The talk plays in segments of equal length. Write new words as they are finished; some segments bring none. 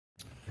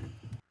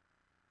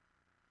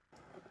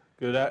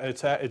Good.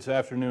 It's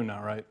afternoon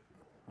now, right?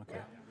 Okay.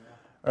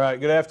 All right.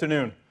 Good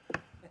afternoon.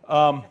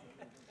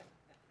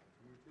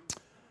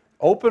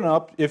 Open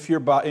up, if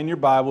you're in your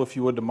Bible, if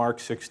you would, to Mark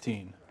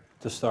 16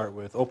 to start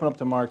with. Open up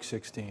to Mark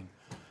 16.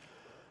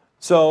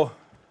 So,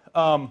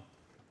 I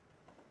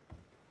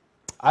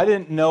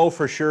didn't know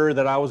for sure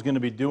that I was going to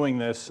be doing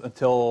this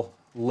until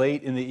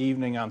late in the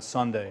evening on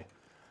Sunday.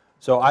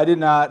 So I did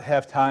not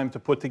have time to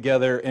put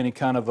together any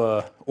kind of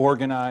a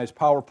organized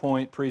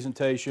PowerPoint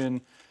presentation.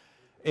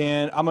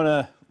 And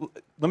let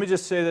me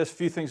just say this, a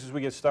few things as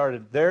we get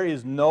started. There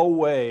is no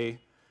way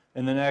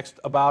in the next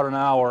about an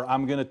hour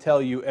I'm going to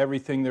tell you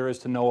everything there is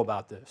to know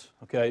about this,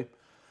 okay?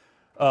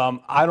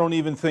 I don't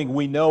even think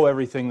we know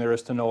everything there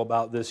is to know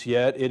about this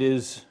yet. It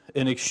is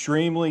an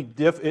extremely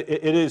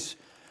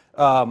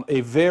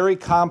a very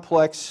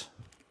complex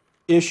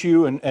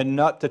issue and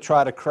nut to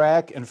try to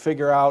crack and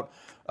figure out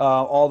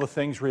all the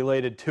things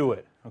related to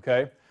it,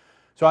 okay?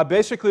 So I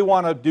basically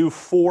want to do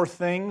four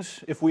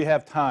things if we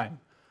have time.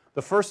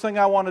 The first thing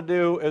I want to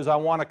do is I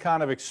want to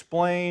kind of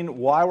explain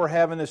why we're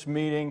having this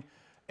meeting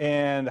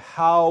and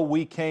how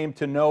we came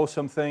to know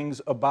some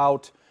things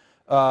about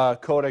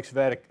Codex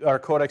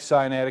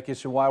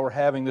Sinaiticus and why we're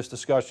having this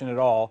discussion at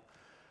all.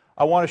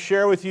 I want to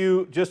share with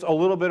you just a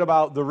little bit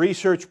about the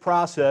research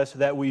process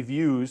that we've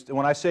used. And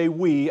when I say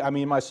we, I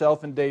mean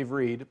myself and Dave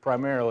Reed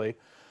primarily,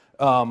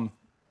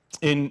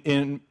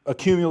 in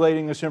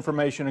accumulating this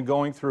information and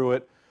going through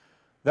it.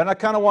 Then I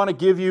kind of want to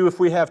give you, if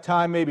we have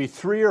time, maybe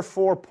 3 or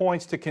 4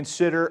 points to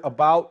consider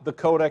about the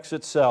Codex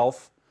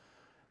itself.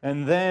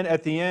 And then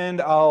at the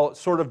end, I'll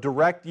sort of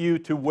direct you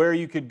to where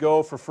you could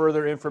go for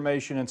further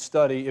information and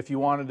study if you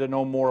wanted to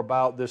know more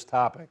about this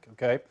topic,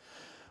 okay?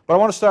 But I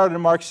want to start in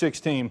Mark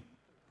 16.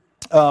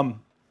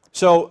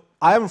 So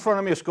I have in front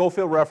of me a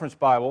Schofield Reference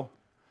Bible,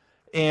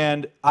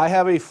 and I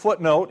have a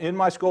footnote in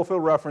my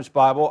Schofield Reference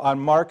Bible on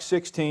Mark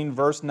 16,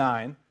 verse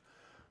 9.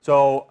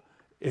 So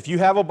if you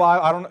have a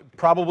Bible,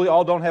 probably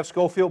all don't have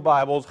Schofield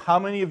Bibles. How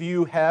many of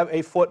you have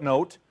a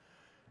footnote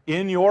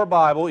in your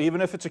Bible,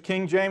 even if it's a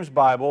King James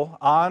Bible,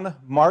 on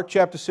Mark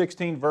chapter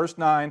 16, verse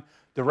 9,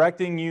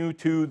 directing you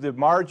to the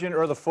margin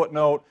or the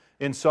footnote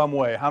in some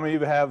way? How many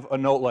of you have a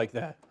note like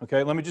that?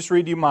 Okay, let me just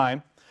read you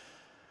mine.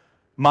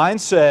 Mine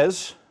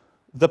says,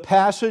 the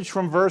passage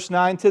from verse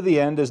 9 to the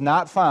end is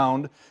not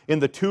found in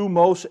the two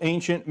most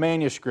ancient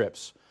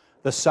manuscripts,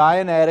 the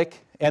Sinaitic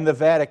and the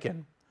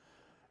Vatican,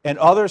 and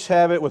others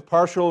have it with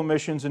partial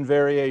omissions and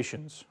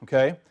variations,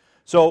 okay?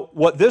 So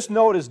what this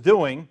note is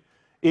doing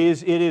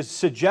is it is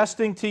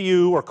suggesting to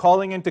you or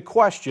calling into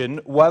question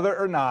whether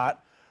or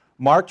not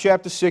Mark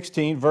chapter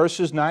 16,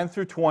 verses 9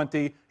 through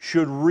 20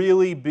 should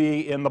really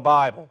be in the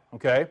Bible,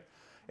 okay?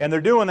 And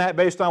they're doing that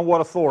based on what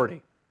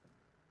authority?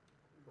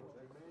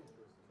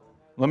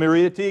 Let me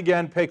read it to you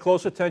again. Pay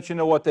close attention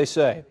to what they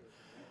say.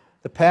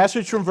 The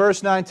passage from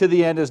verse 9 to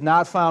the end is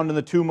not found in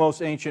the two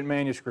most ancient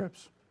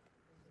manuscripts.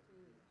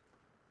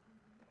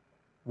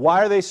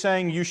 Why are they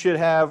saying you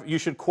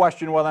should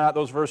question whether or not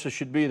those verses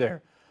should be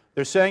there?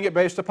 They're saying it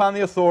based upon the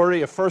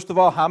authority of, first of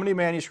all, how many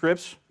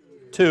manuscripts?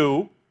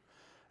 2.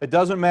 It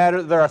doesn't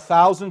matter. There are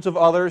thousands of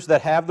others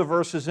that have the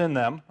verses in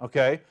them,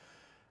 okay?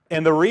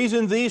 And the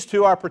reason these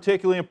two are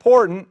particularly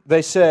important,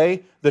 they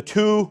say, the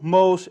two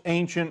most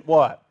ancient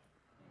what?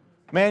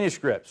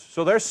 Manuscripts.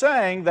 So they're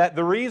saying that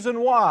the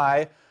reason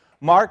why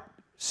Mark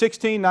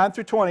 16, 9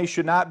 through 20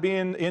 should not be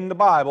in the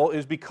Bible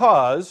is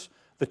because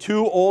the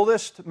two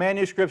oldest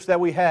manuscripts that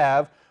we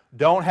have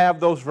don't have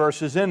those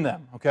verses in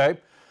them, okay?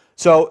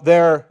 So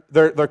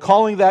they're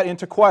calling that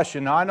into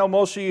question. Now, I know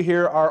most of you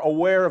here are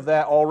aware of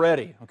that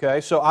already,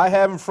 okay? So I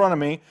have in front of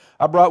me,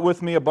 I brought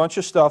with me a bunch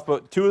of stuff,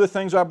 but two of the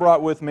things I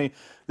brought with me,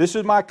 this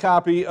is my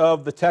copy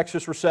of the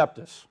Textus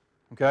Receptus,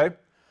 okay?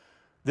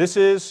 This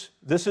is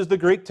the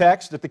Greek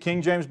text that the King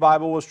James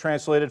Bible was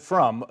translated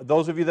from.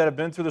 Those of you that have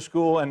been through the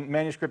school and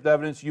manuscript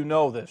evidence, you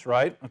know this,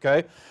 right?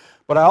 Okay?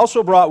 But I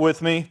also brought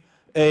with me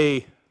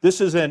this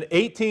is an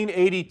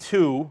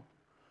 1882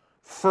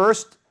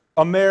 first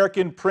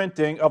American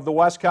printing of the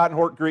Westcott and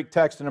Hort Greek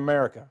text in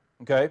America,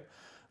 okay?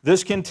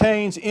 This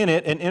contains in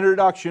it an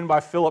introduction by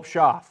Philip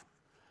Schaff.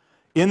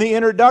 In the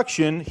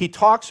introduction, he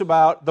talks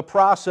about the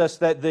process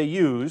that they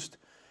used,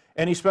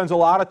 and he spends a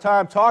lot of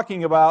time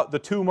talking about the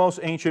two most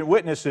ancient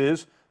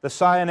witnesses, the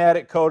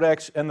Sinaitic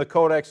Codex and the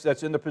Codex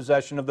that's in the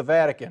possession of the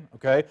Vatican,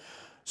 okay?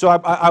 So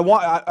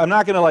I'm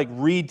not going to like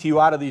read to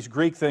you out of these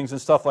Greek things and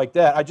stuff like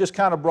that. I just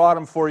kind of brought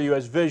them for you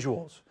as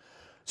visuals.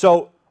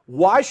 So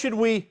why should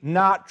we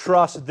not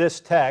trust this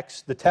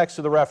text, the text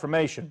of the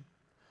Reformation?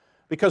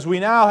 Because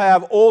we now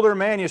have older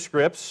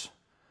manuscripts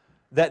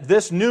that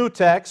this new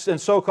text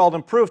and so-called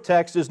improved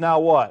text is now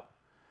what?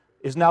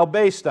 Is now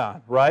based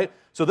on, right?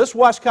 So this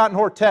Westcott and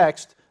Hort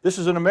text, this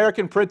is an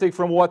American printing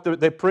from what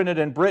they printed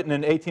in Britain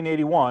in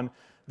 1881.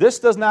 This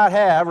does not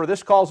have, or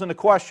this calls into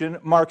question,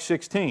 Mark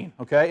 16,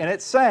 okay? And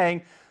it's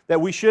saying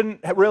that we shouldn't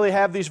really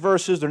have these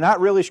verses. They're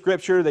not really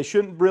Scripture. They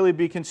shouldn't really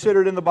be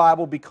considered in the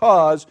Bible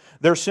because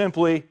they're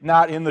simply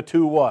not in the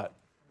two what?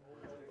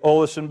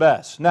 Oldest and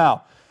best.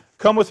 Now,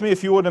 come with me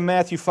if you would to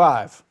Matthew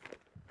 5.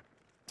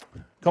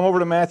 come over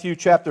to Matthew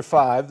chapter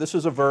 5. This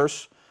is a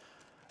verse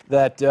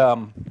that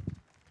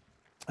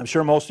I'm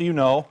sure most of you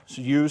know. It's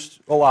used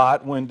a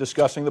lot when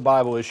discussing the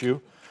Bible issue.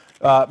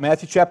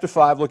 Matthew chapter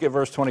 5, look at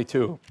verse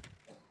 22.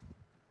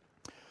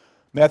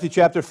 Matthew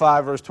chapter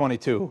 5, verse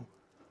 22.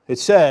 It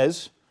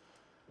says,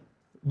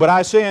 "But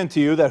I say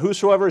unto you that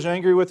whosoever is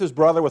angry with his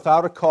brother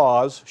without a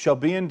cause shall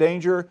be in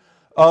danger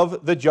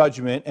of the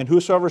judgment, and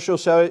whosoever shall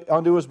say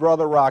unto his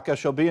brother, Raca,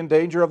 shall be in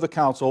danger of the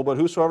council, but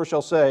whosoever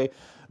shall say,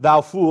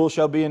 Thou fool,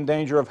 shall be in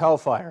danger of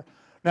hellfire."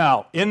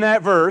 Now, in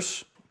that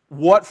verse,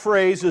 what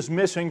phrase is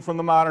missing from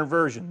the modern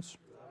versions?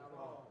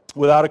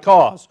 Without a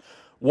cause.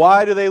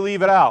 Why do they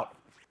leave it out?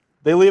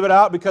 They leave it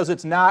out because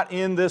it's not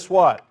in this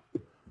what?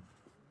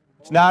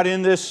 It's not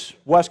in this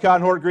Westcott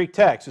and Hort Greek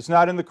text. It's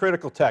not in the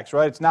critical text,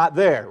 right? It's not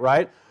there,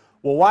 right?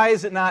 Well, why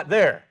is it not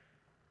there?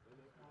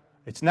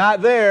 It's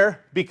not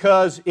there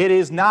because it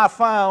is not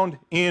found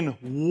in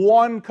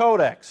one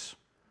codex.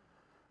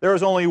 There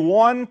is only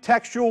one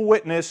textual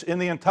witness in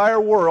the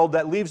entire world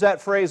that leaves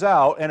that phrase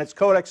out, and it's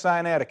Codex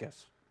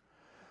Sinaiticus.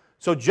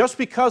 So just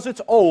because it's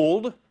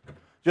old,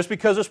 just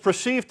because it's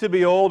perceived to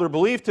be old or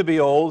believed to be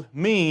old,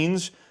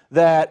 means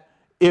that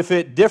if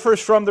it differs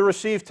from the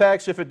received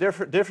text, if it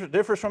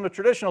differs from the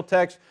traditional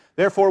text,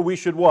 therefore we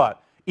should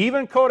what?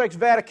 Even Codex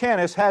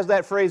Vaticanus has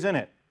that phrase in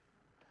it.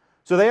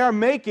 So they are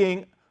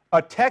making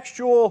a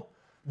textual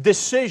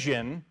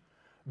decision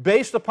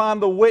based upon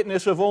the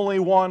witness of only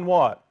one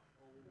what?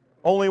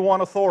 Only one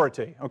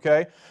authority,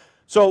 okay?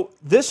 So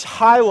this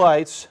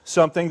highlights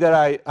something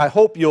that I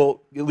hope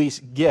you'll at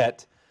least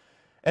get,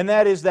 and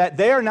that is that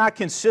they are not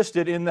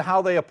consistent in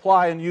how they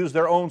apply and use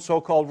their own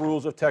so-called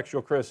rules of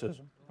textual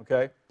criticism,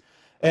 okay?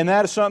 And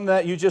that is something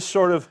that you just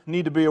sort of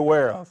need to be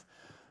aware of.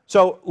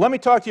 So let me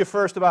talk to you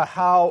first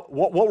about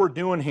what we're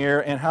doing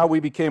here and how we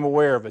became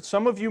aware of it.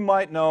 Some of you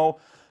might know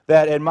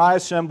that at my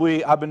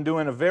assembly I've been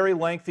doing a very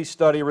lengthy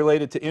study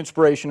related to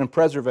inspiration and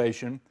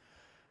preservation.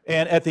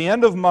 And at the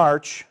end of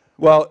March,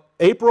 well,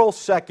 April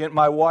 2nd,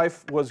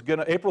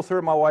 April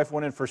 3rd, my wife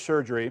went in for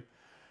surgery.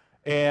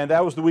 And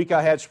that was the week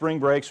I had spring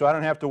break, so I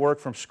don't have to work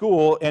from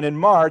school. And in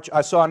March,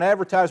 I saw an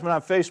advertisement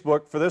on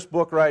Facebook for this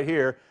book right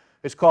here.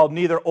 It's called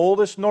Neither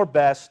Oldest Nor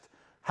Best,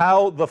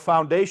 How the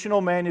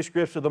Foundational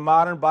Manuscripts of the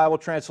Modern Bible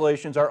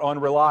Translations Are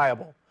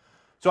Unreliable.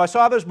 So I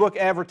saw this book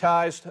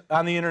advertised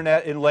on the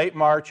internet in late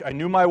March. I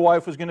knew my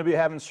wife was going to be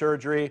having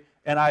surgery,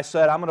 and I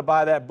said, I'm going to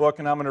buy that book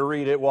and I'm going to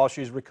read it while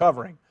she's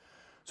recovering.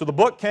 So the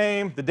book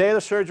came, the day of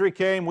the surgery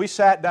came, we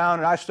sat down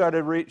and I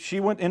started reading. She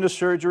went into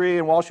surgery,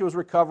 and while she was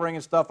recovering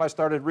and stuff, I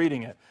started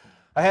reading it.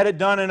 I had it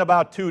done in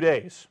about 2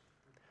 days.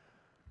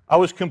 I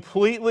was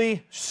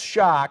completely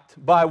shocked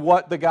by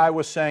what the guy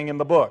was saying in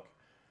the book.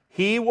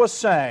 He was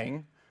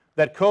saying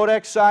that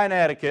Codex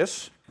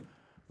Sinaiticus,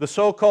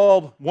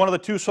 one of the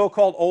two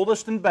so-called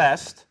oldest and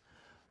best,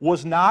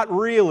 was not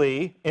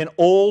really an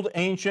old,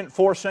 ancient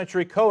 4th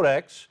century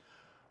codex,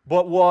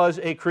 but was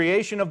a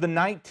creation of the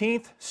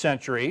 19th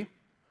century,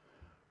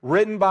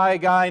 written by a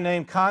guy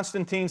named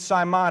Constantine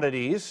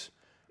Simonides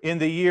in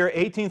the year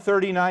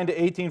 1839 to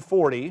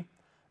 1840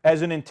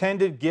 as an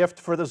intended gift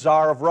for the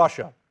Tsar of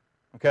Russia.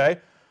 Okay?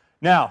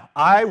 Now,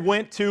 I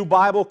went to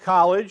Bible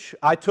college.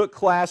 I took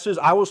classes.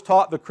 I was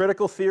taught the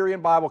critical theory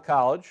in Bible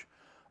college.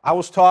 I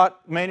was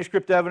taught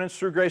manuscript evidence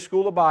through Grace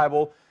School of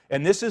Bible,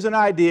 and this is an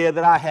idea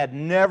that I had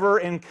never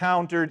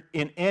encountered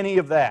in any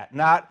of that.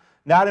 Not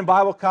in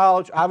Bible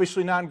college,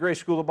 obviously not in Grace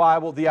School of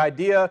Bible. The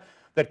idea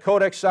that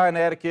Codex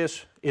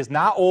Sinaiticus is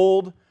not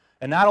old,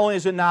 and not only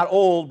is it not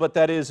old, but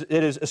that it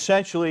is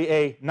essentially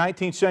a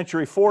 19th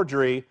century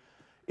forgery,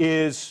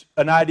 is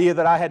an idea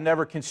that I had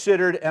never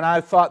considered. And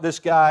I thought this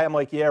guy, I'm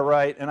like, yeah,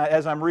 right. And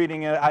as I'm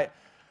reading it,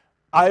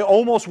 I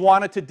almost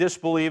wanted to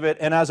disbelieve it.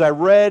 And as I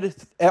read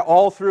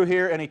all through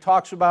here, and he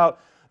talks about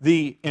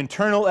the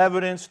internal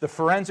evidence, the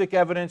forensic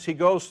evidence, he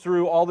goes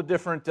through all the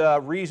different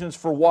reasons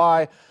for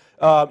why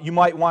you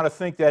might want to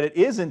think that it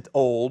isn't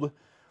old.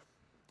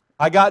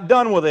 I got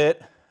done with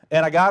it,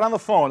 and I got on the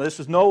phone. This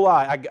is no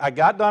lie. I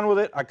got done with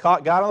it,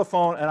 got on the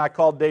phone, and I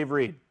called Dave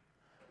Reed.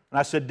 And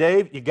I said,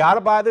 Dave, you got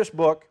to buy this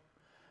book.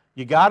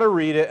 You got to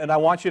read it, and I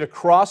want you to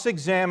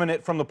cross-examine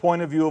it from the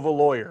point of view of a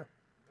lawyer.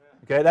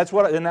 Okay,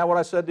 isn't that what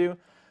I said to you?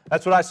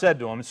 That's what I said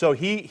to him. And so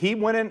he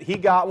went in, he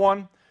got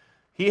one.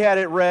 He had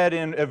it read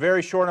in a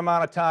very short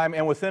amount of time,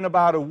 and within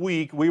about a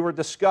week, we were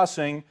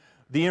discussing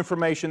the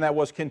information that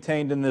was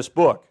contained in this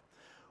book.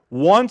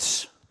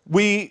 Once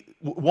we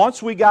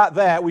got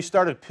that, we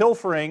started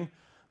pilfering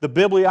the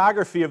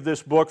bibliography of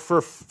this book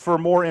for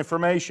more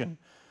information.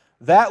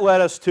 That led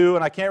us to,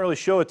 and I can't really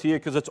show it to you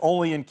because it's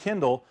only in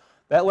Kindle,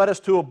 that led us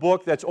to a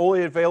book that's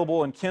only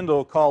available in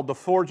Kindle called The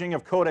Forging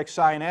of Codex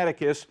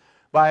Sinaiticus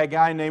by a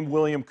guy named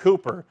William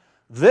Cooper.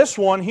 This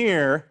one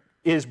here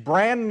is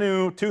brand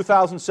new,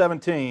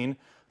 2017.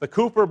 The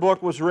Cooper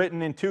book was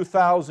written in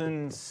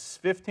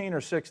 2015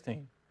 or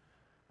 16.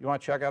 You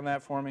want to check on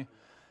that for me?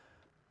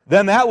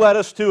 Then that led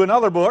us to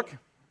another book,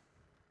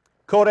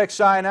 Codex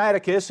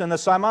Sinaiticus and the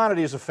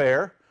Simonides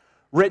Affair,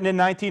 written in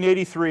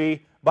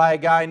 1983 by a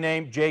guy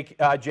named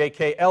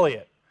J.K.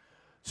 Elliott.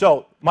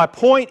 So my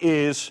point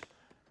is,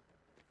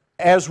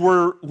 as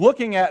we're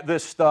looking at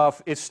this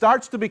stuff, it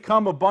starts to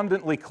become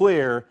abundantly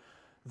clear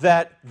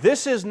that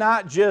this is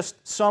not just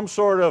some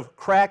sort of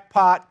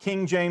crackpot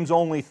King James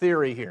only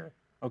theory here,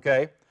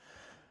 okay?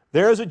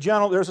 There's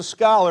a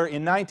scholar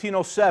in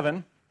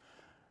 1907,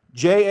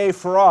 J.A.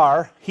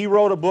 Farrar. He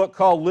wrote a book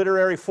called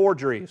Literary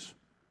Forgeries.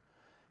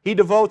 He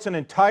devotes an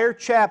entire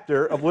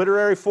chapter of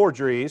literary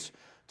forgeries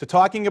to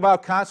talking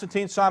about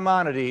Constantine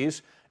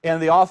Simonides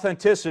and the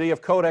authenticity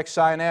of Codex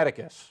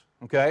Sinaiticus,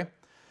 okay?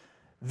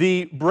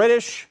 The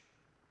British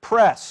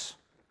press,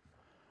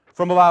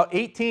 from about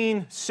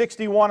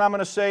 1861, I'm going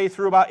to say,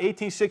 through about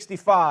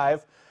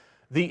 1865,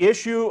 the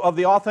issue of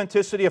the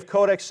authenticity of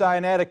Codex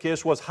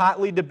Sinaiticus was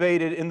hotly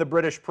debated in the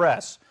British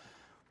press.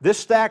 This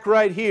stack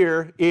right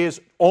here is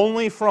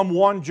only from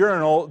one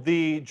journal,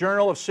 the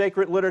Journal of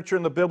Sacred Literature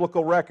and the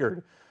Biblical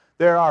Record.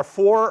 There are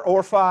four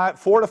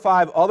to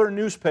five other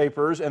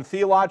newspapers and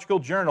theological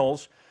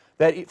journals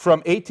that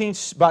from about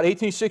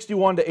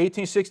 1861 to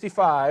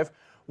 1865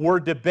 were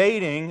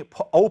debating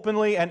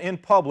openly and in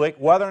public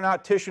whether or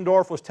not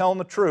Tischendorf was telling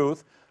the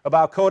truth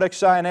about Codex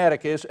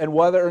Sinaiticus and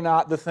whether or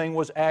not the thing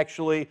was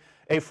actually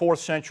a 4th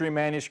century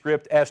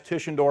manuscript as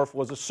Tischendorf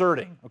was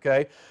asserting,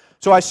 okay?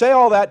 So I say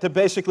all that to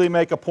basically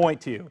make a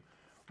point to you.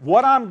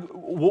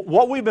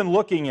 What we've been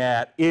looking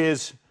at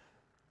is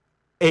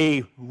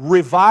a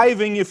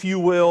reviving, if you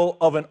will,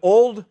 of an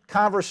old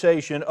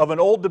conversation, of an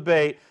old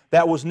debate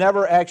that was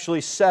never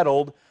actually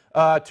settled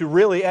to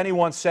really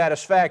anyone's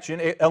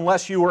satisfaction,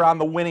 unless you were on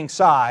the winning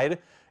side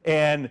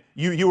and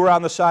you were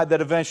on the side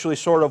that eventually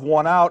sort of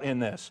won out in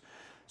this.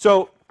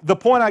 So the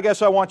point I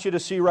guess I want you to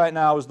see right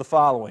now is the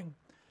following.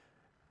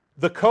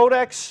 The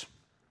Codex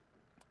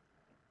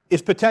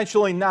is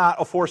potentially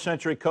not a 4th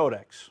century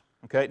codex.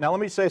 Okay? Now let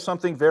me say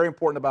something very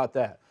important about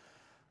that.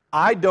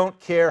 I don't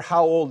care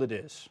how old it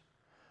is.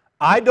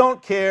 I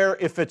don't care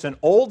if it's an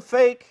old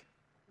fake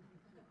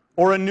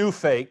or a new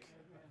fake.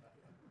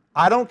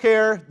 I don't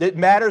care. It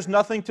matters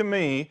nothing to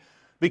me,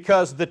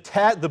 because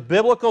the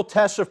biblical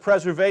tests of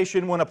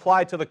preservation when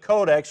applied to the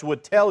Codex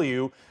would tell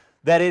you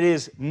that it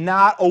is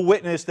not a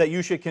witness that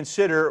you should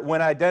consider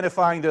when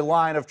identifying the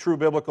line of true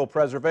biblical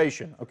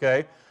preservation.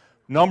 Okay?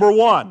 Number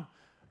one,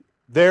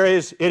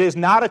 it is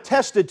not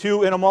attested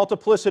to in a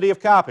multiplicity of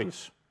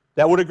copies.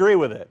 That would agree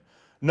with it.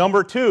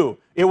 Number two,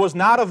 it was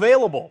not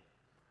available.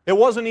 It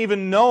wasn't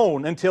even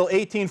known until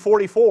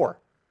 1844.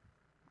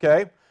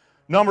 Okay?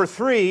 Number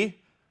three,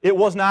 it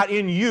was not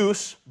in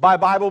use by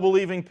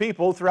Bible-believing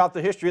people throughout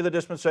the history of the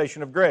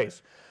dispensation of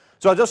grace.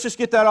 So let's just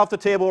get that off the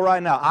table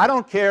right now. I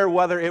don't care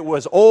whether it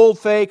was old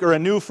fake or a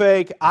new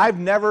fake. I've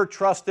never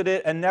trusted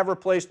it and never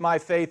placed my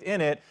faith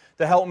in it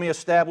to help me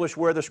establish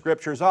where the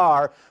Scriptures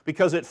are,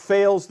 because it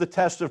fails the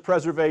test of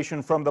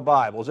preservation from the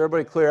Bible. Is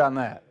everybody clear on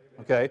that?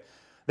 Okay.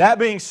 That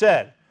being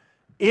said,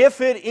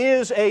 if it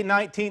is a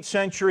 19th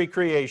century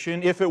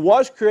creation, if it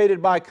was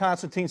created by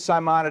Constantine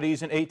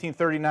Simonides in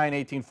 1839,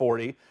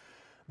 1840,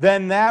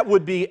 then that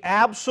would be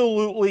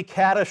absolutely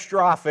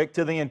catastrophic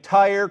to the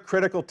entire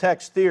critical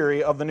text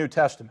theory of the New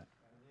Testament.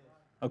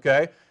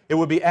 Okay? It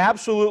would be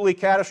absolutely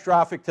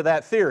catastrophic to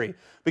that theory,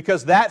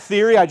 because that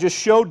theory I just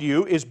showed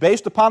you is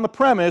based upon the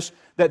premise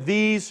that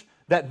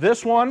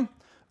this one,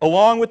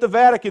 along with the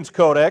Vatican's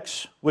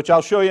Codex, which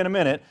I'll show you in a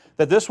minute,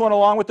 that this one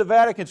along with the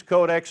Vatican's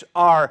Codex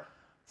are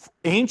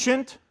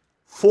ancient,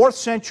 4th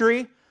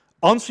century,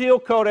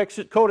 unsealed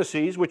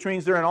codices, which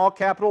means they're in all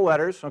capital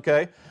letters,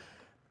 okay?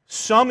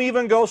 Some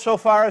even go so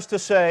far as to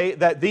say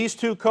that these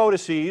two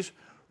codices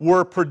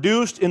were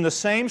produced in the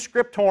same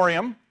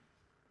scriptorium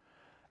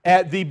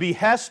at the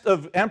behest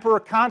of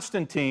Emperor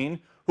Constantine,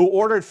 who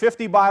ordered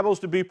 50 Bibles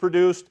to be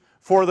produced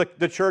for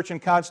the church in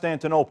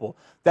Constantinople.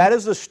 That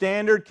is the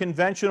standard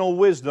conventional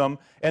wisdom,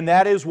 and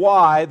that is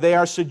why they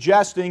are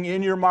suggesting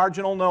in your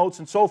marginal notes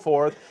and so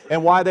forth,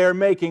 and why they are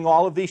making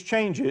all of these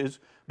changes,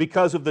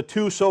 because of the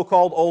two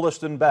so-called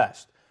oldest and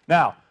best.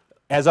 Now,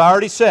 as I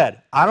already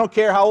said, I don't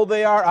care how old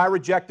they are, I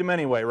reject them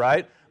anyway,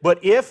 right?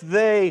 But if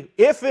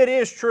it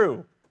is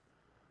true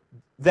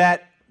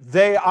that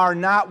they are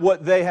not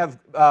what they have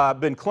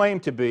been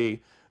claimed to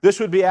be, this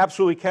would be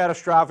absolutely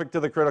catastrophic to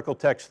the critical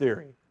text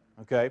theory,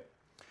 okay?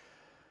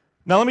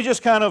 Now let me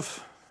just kind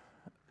of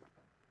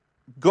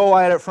go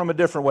at it from a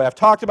different way. I've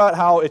talked about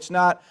how it's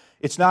not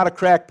a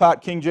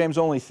crackpot King James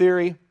only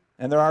theory,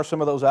 and there are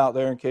some of those out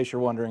there in case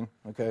you're wondering,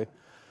 okay?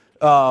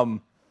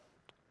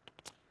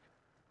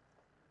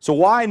 So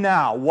why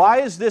now? Why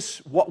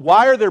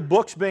are there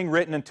books being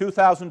written in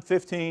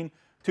 2015,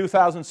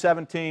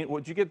 2017?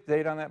 Did you get the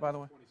date on that, by the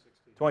way?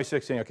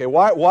 2016, okay.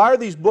 Why are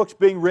these books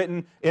being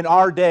written in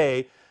our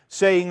day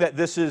saying that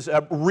this is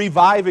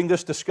reviving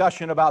this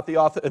discussion about the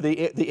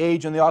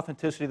age and the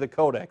authenticity of the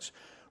Codex?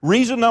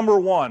 Reason number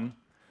one,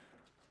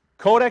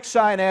 Codex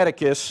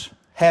Sinaiticus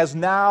has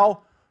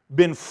now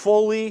been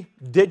fully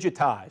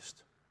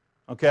digitized,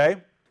 okay?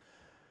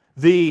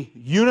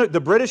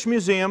 The British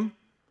Museum,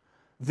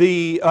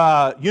 the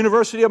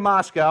University of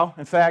Moscow,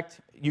 in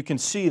fact, you can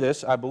see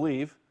this, I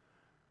believe.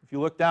 If you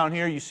look down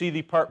here, you see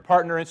the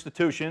partner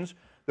institutions.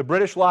 the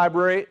British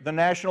Library, the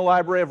National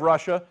Library of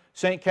Russia,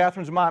 St.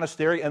 Catherine's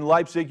Monastery, and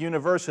Leipzig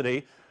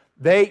University.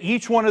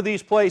 Each one of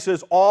these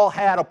places all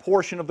had a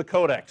portion of the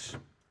Codex.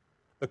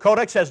 The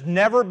Codex has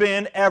never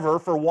been, ever,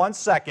 for 1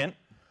 second,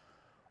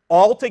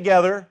 all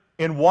together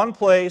in one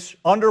place,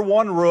 under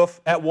one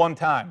roof, at one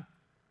time.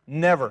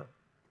 Never.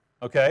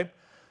 Okay?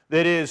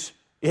 It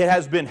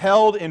has been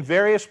held in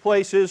various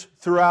places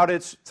throughout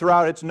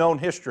its known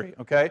history.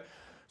 Okay?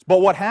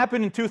 But what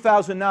happened in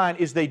 2009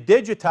 is they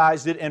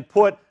digitized it and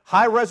put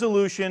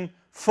high-resolution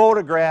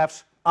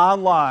photographs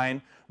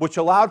online, which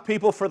allowed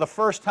people for the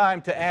first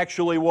time to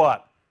actually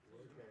what?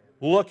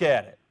 Look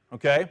at it.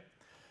 Okay?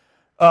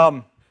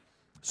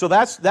 So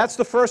that's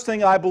the first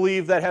thing I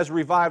believe that has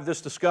revived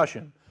this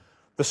discussion.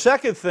 The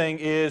second thing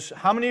is,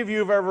 how many of you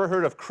have ever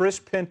heard of Chris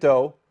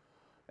Pinto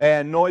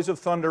and Noise of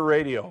Thunder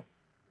Radio?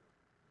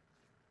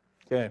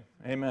 Okay,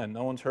 amen.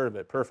 No one's heard of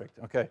it. Perfect.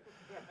 Okay.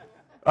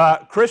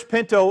 Chris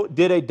Pinto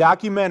did a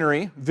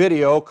documentary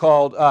video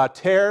called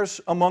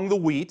Tares Among the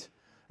Wheat,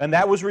 and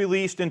that was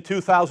released in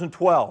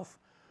 2012.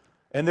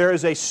 And there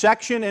is a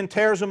section in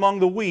Tares Among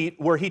the Wheat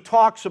where he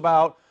talks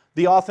about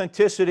the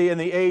authenticity and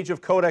the age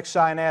of Codex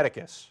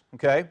Sinaiticus.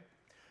 Okay?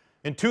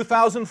 In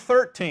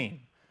 2013,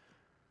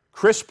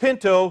 Chris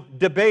Pinto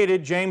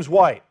debated James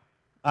White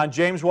on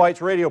James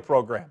White's radio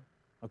program.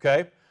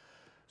 Okay?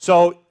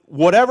 So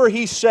whatever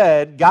he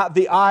said got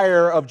the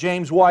ire of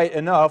James White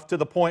enough to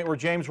the point where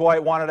James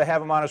White wanted to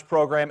have him on his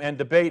program and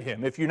debate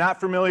him. If you're not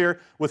familiar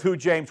with who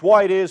James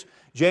White is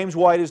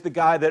the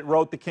guy that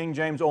wrote the King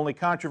James Only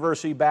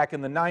controversy back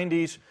in the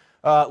 90s,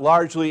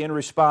 largely in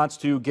response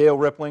to Gail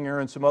Ripplinger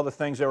and some other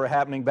things that were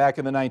happening back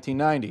in the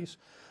 1990s.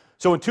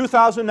 So in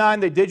 2009,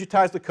 they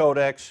digitized the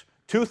Codex.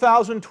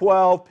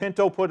 2012,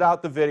 Pinto put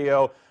out the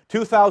video.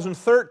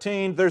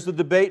 2013, there's the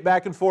debate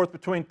back and forth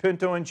between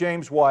Pinto and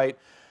James White.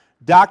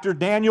 Dr.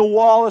 Daniel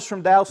Wallace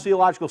from Dallas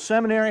Theological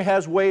Seminary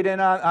has weighed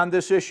in on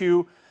this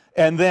issue.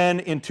 And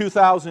then in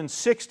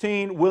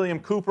 2016, William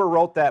Cooper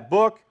wrote that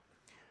book.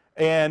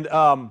 And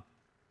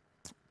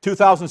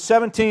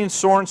 2017,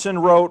 Sorensen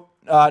wrote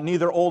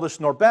Neither Oldest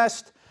Nor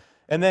Best.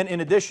 And then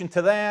in addition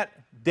to that,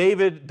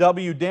 David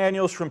W.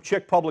 Daniels from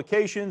Chick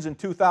Publications in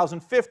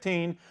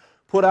 2015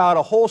 put out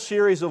a whole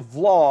series of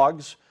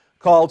vlogs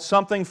called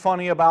Something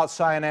Funny About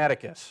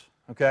Sinaiticus.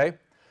 Okay?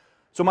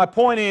 So my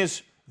point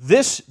is,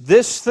 this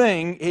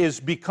thing is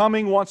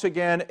becoming, once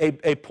again,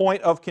 a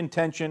point of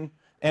contention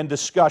and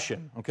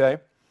discussion. Okay?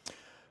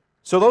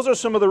 So those are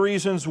some of the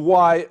reasons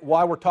why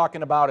we're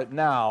talking about it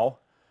now.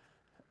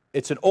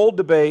 It's an old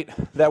debate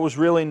that was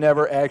really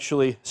never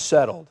actually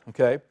settled.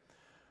 Okay?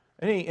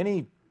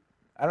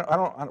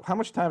 How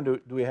much time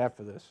do we have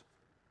for this?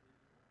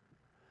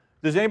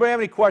 Does anybody have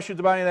any questions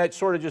about any of that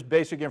sort of just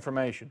basic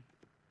information?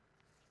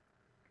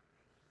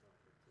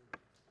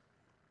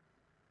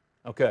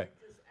 Okay.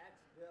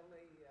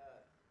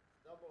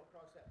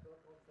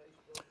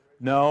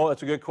 No,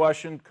 that's a good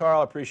question,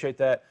 Carl. I appreciate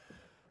that.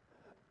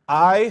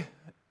 I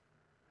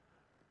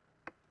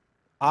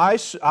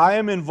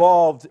am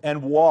involved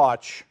and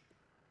watch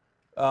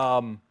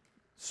some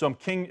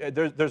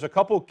there's a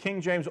couple King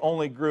James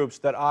only groups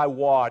that I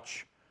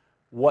watch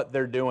what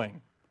they're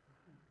doing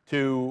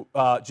to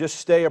just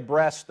stay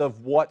abreast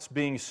of what's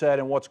being said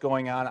and what's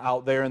going on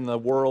out there in the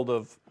world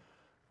of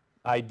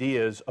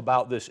ideas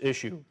about this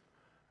issue.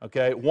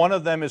 Okay, one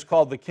of them is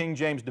called the King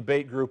James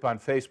Debate Group on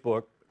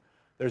Facebook.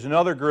 There's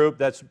another group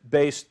that's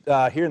based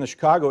here in the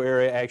Chicago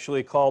area,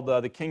 actually, called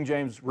the King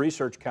James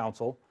Research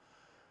Council.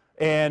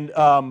 And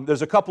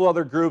there's a couple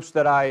other groups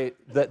that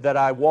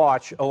I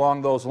watch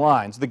along those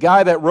lines. The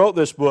guy that wrote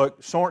this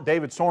book,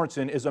 David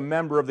Sorensen, is a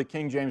member of the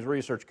King James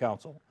Research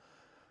Council.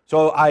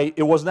 So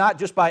it was not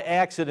just by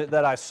accident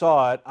that I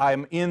saw it.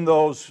 I'm in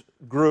those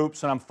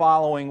groups and I'm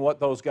following what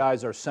those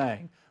guys are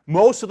saying.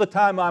 Most of the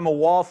time I'm a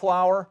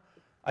wallflower.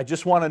 I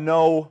just want to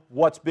know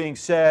what's being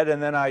said,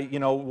 and then I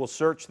will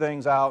search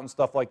things out and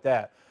stuff like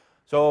that.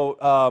 So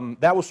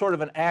that was sort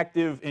of an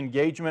active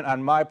engagement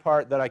on my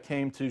part that I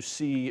came to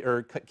see,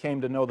 or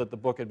came to know that the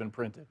book had been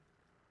printed.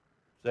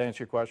 Does that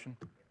answer your question?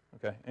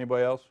 Okay.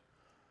 Anybody else?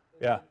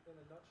 Yeah. In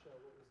a nutshell,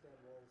 what was Dan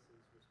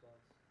Wallace's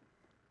response?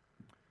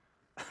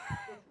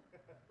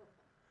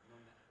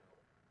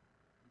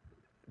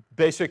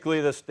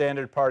 Basically the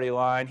standard party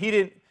line. He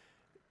didn't.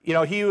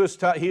 He was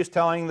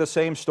telling the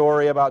same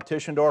story about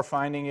Tischendorf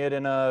finding it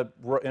in a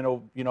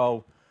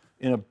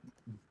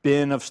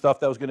bin of stuff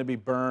that was going to be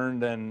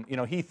burned, and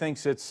he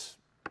thinks it's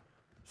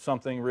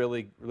something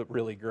really,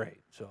 really great.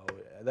 So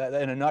that,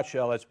 in a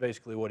nutshell, that's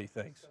basically what he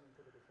thinks.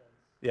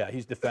 Yeah,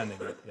 he's defending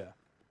it. Yeah.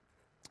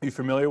 Are you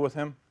familiar with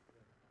him?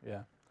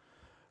 Yeah.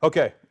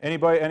 Okay.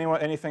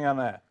 Anything on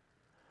that?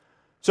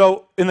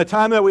 So in the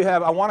time that we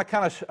have, I want to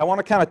kind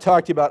of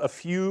talk to you about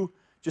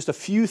just a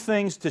few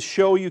things to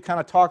show you,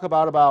 talk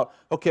about,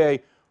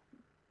 okay,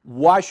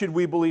 why should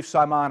we believe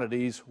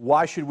Simonides?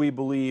 Why should we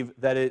believe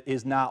that it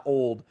is not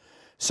old?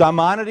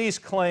 Simonides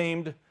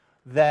claimed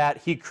that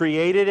he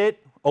created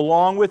it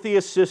along with the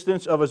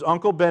assistance of his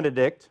uncle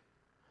Benedict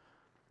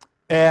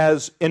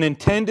as an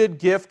intended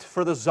gift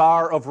for the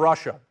Tsar of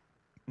Russia.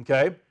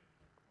 Okay?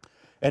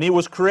 And it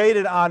was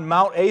created on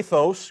Mount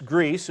Athos,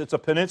 Greece. It's a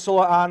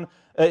peninsula on,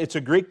 it's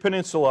a Greek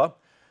peninsula,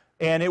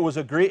 and it was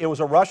a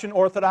Russian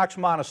Orthodox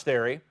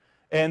monastery.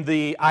 And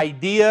the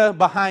idea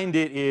behind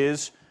it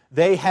is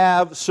they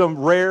have some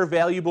rare,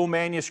 valuable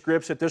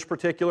manuscripts at this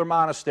particular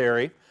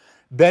monastery.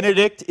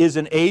 Benedict is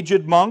an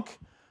aged monk.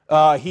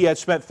 He had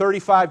spent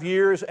 35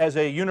 years as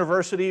a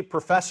university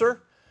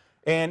professor,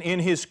 and in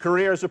his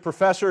career as a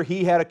professor,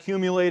 he had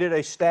accumulated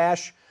a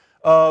stash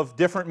of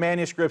different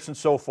manuscripts and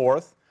so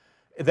forth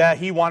that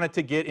he wanted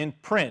to get in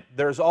print.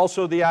 There's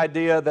also the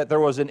idea that there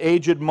was an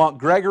aged monk,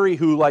 Gregory,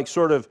 who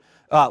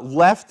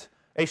left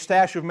a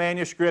stash of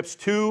manuscripts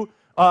to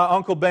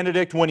Uncle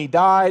Benedict when he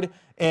died,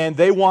 and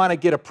they want to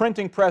get a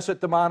printing press at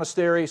the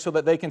monastery so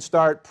that they can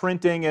start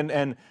printing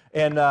and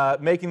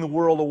making the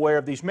world aware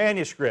of these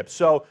manuscripts.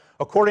 So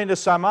according to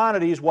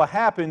Simonides, what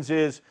happens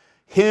is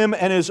him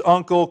and his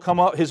uncle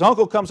his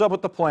uncle comes up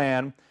with the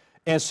plan,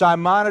 and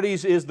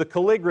Simonides is the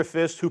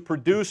calligraphist who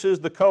produces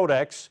the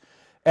codex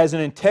as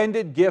an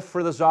intended gift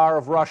for the Tsar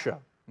of Russia,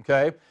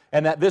 okay?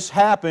 And that this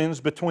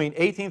happens between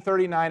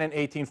 1839 and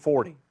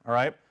 1840, all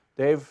right?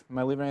 Dave, am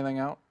I leaving anything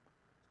out?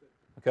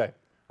 Okay.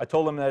 I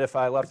told him that if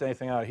I left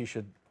anything out, he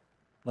should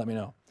let me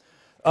know.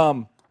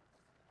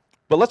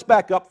 But let's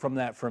back up from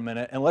that for a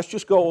minute, and let's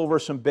just go over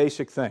some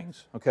basic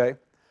things, okay?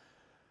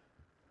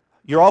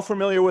 You're all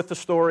familiar with the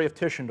story of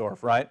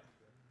Tischendorf, right?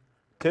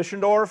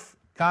 Tischendorf,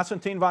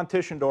 Constantine von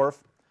Tischendorf,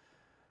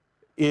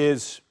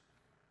 is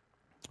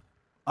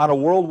on a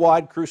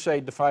worldwide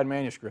crusade to find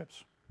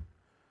manuscripts.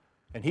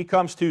 And he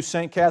comes to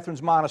St.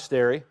 Catherine's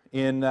Monastery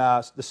in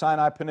the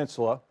Sinai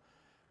Peninsula,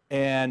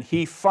 and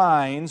he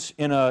finds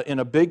in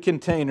a big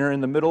container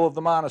in the middle of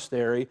the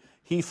monastery,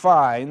 he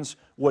finds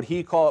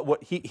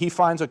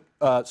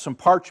some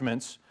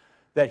parchments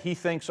that he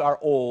thinks are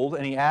old,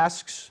 and he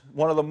asks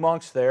one of the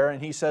monks there,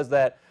 and he says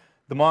that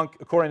the monk,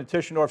 according to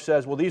Tischendorf,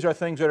 says, well, these are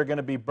things that are going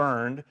to be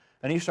burned,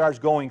 and he starts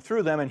going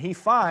through them, and he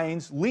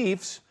finds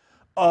leaves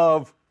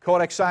of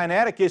Codex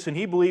Sinaiticus, and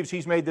he believes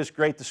he's made this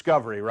great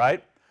discovery,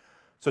 right?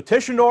 So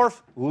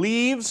Tischendorf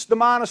leaves the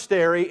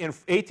monastery in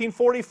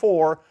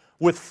 1844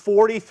 with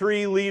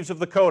 43 leaves of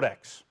the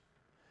Codex.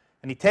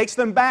 And he takes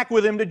them back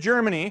with him to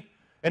Germany,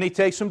 and he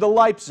takes them to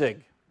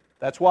Leipzig.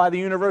 That's why the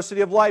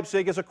University of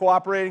Leipzig is a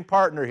cooperating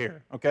partner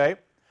here, okay?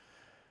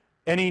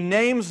 And he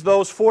names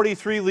those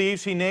 43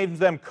 leaves, he names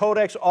them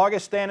Codex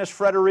Augustinus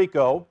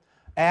Frederico,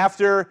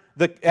 after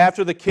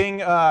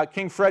the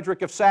King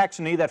Frederick of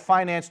Saxony that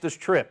financed this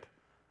trip.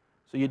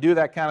 So you do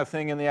that kind of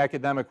thing in the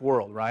academic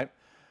world, right?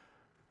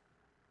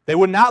 They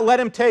would not let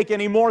him take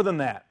any more than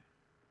that.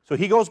 So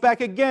he goes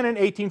back again in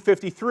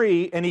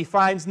 1853, and he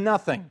finds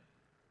nothing.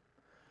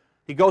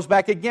 He goes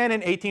back again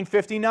in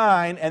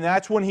 1859, and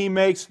that's when he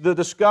makes the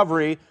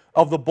discovery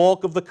of the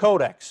bulk of the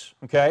Codex,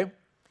 okay?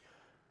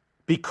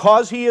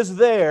 Because he is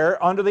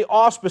there under the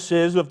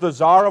auspices of the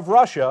Tsar of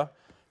Russia,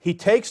 he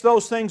takes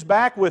those things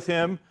back with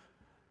him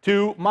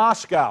to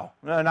Moscow.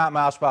 Not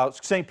Moscow,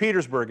 St.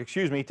 Petersburg,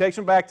 excuse me. He takes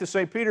them back to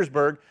St.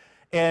 Petersburg,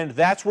 and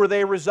that's where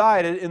they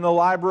resided in the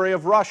Library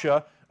of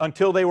Russia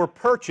until they were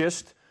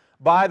purchased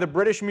by the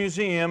British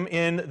Museum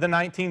in the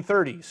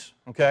 1930s,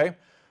 okay?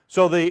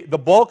 So the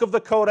bulk of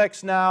the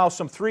Codex now,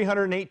 some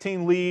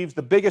 318 leaves,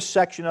 the biggest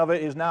section of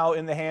it is now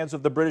in the hands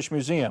of the British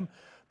Museum,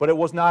 but it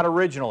was not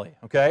originally,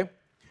 okay?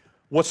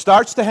 What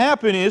starts to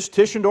happen is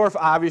Tischendorf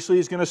obviously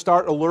is going to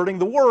start alerting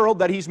the world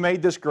that he's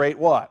made this great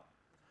what?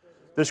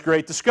 This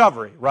great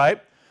discovery, right?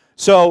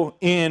 So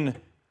in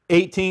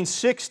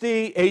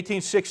 1860,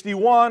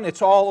 1861,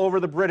 it's all over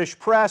the British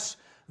press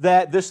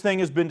that this thing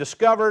has been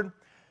discovered.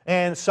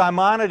 And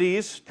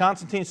Simonides,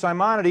 Constantine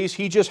Simonides,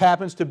 he just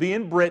happens to be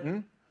in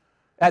Britain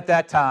at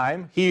that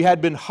time. He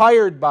had been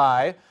hired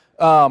by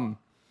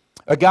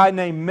a guy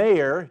named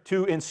Mayer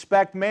to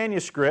inspect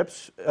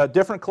manuscripts, a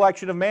different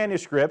collection of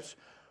manuscripts,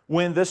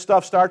 when this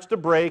stuff starts to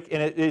break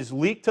and it is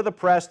leaked to the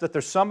press that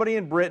there's somebody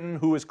in Britain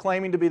who is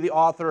claiming to be the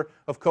author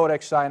of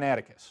Codex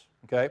Sinaiticus,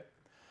 okay?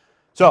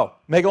 So,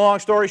 make a long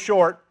story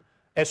short,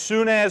 as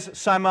soon as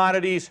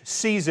Simonides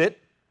sees it,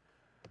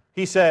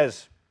 he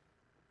says,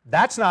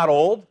 that's not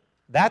old,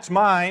 that's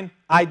mine,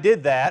 I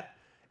did that,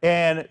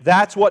 and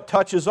that's what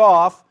touches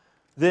off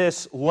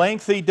this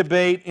lengthy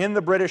debate in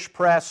the British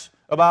press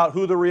about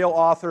who the real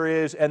author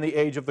is and the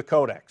age of the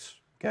Codex,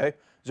 okay?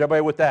 Is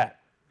everybody with that?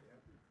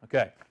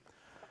 Okay.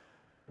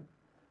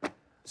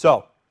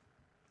 So,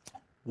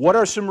 what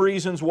are some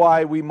reasons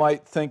why we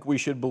might think we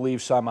should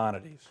believe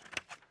Simonides?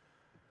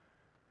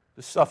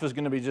 This stuff is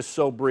going to be just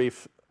so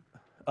brief.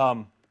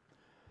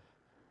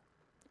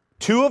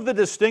 Two of the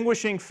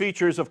distinguishing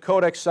features of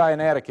Codex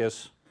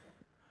Sinaiticus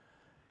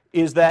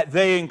is that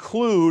they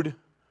include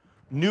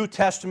New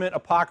Testament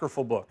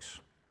apocryphal books.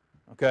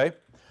 Okay?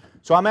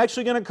 So I'm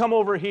actually going to come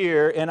over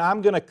here and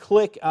I'm going to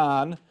click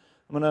on,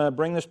 I'm going to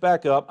bring this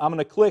back up, I'm going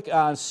to click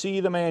on See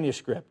the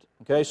Manuscript.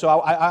 Okay? So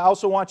I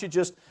also want you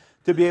just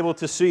to be able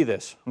to see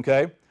this.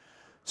 Okay?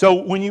 So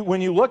when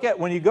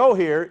you go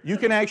here, you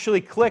can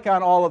actually click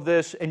on all of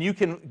this and you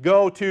can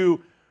go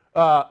to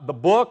the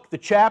book, the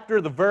chapter,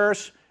 the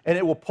verse, and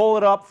it will pull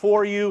it up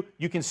for you.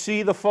 You can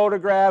see the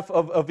photograph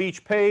of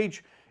each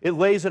page. It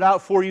lays it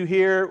out for you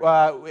here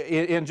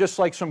in just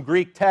like some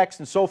Greek text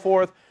and so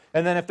forth.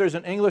 And then if there's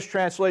an English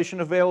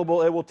translation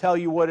available, it will tell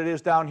you what it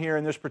is down here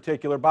in this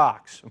particular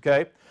box.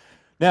 Okay?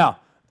 Now,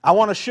 I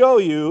want to show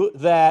you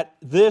that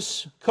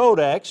this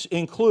codex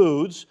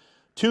includes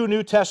 2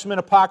 New Testament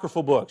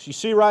apocryphal books. You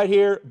see right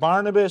here,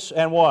 Barnabas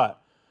and what?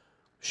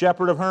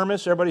 Shepherd of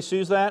Hermas. Everybody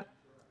sees that?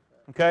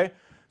 Okay?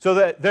 So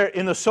that there,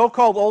 in the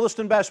so-called oldest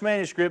and best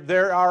manuscript,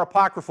 there are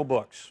apocryphal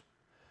books.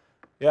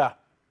 Yeah.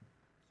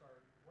 Sorry,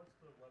 what's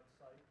the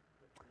website?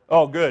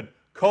 Oh, good.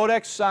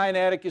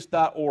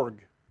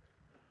 CodexSinaticus.org.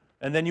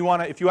 And then you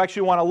want to, if you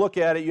actually want to look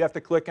at it, you have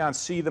to click on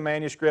See the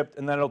Manuscript,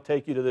 and then it'll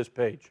take you to this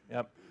page.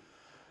 Yep.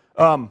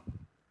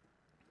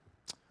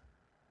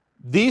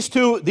 These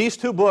two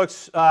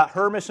books,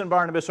 Hermas and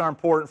Barnabas, are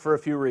important for a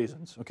few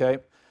reasons. Okay,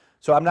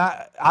 so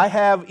I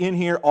have in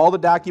here all the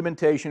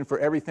documentation for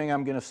everything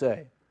I'm going to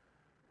say.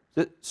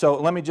 So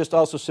let me just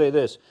also say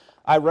this: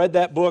 I read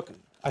that book.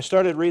 I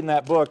started reading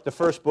that book, the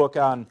first book,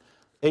 on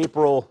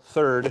April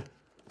 3rd,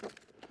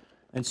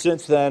 and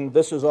since then,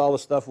 this is all the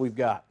stuff we've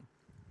got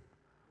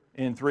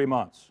in 3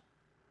 months.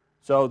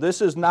 So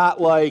this is not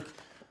like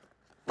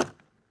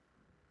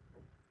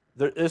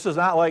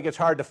it's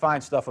hard to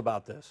find stuff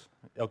about this,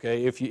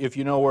 okay, if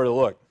you know where to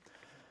look.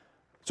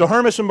 So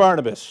Hermas and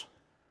Barnabas.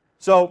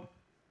 So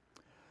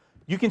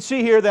you can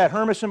see here that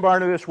Hermas and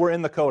Barnabas were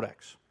in the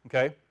Codex,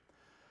 okay?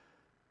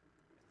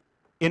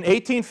 In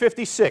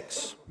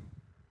 1856,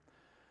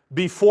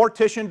 before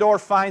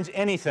Tischendorf finds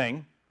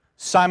anything,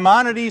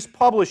 Simonides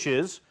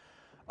publishes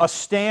a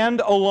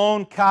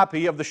stand-alone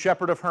copy of the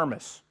Shepherd of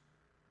Hermas.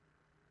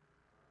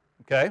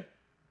 Okay?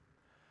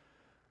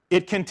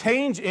 It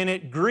contains in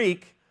it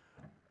Greek.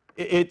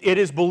 It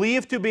is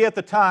believed to be at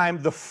the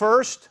time the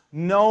first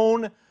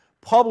known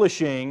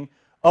publishing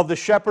of the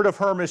Shepherd of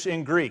Hermas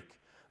in Greek.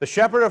 The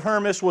Shepherd of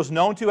Hermas was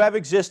known to have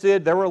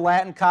existed. There were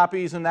Latin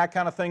copies and that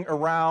kind of thing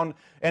around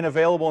and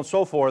available and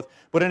so forth.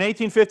 But in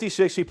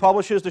 1856, he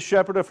publishes the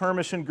Shepherd of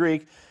Hermas in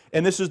Greek,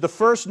 and this is the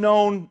first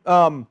known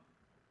time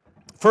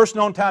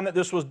that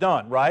this was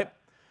done, right?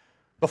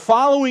 The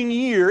following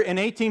year, in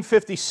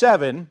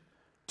 1857,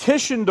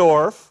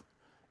 Tischendorf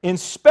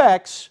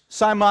inspects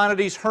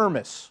Simonides'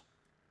 Hermas.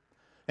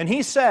 And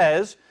he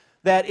says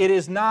that it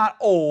is not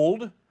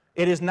old,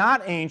 it is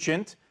not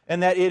ancient,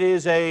 and that it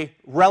is a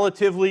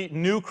relatively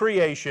new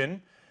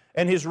creation.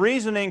 And his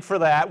reasoning for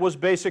that was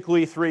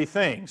basically 3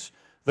 things.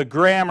 The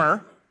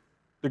grammar,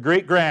 the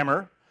Greek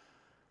grammar,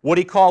 what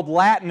he called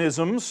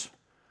Latinisms.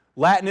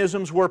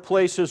 Latinisms were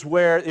places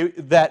where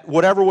that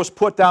whatever was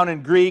put down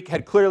in Greek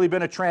had clearly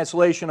been a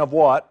translation of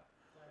what?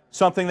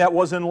 Something that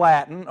was in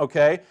Latin,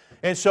 okay?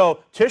 And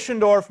so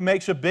Tischendorf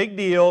makes a big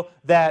deal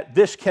that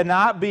this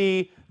cannot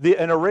be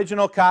an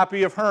original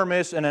copy of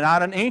Hermas and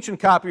not an ancient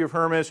copy of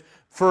Hermas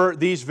for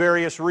these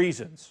various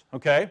reasons,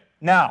 okay?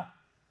 Now,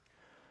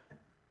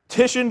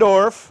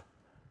 Tischendorf,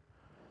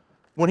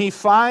 when he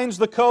finds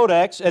the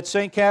Codex at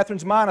St.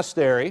 Catherine's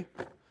Monastery,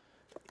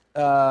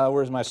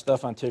 where's my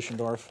stuff on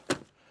Tischendorf?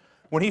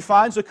 When he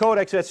finds the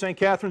Codex at St.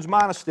 Catherine's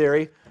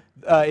Monastery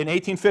in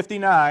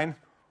 1859,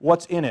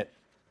 what's in it?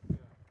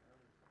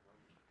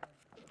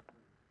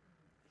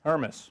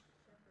 Hermas.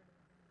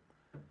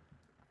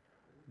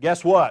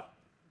 Guess what?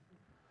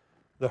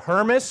 The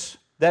Hermas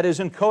that is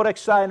in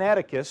Codex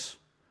Sinaiticus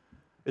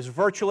is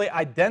virtually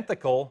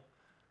identical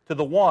to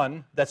the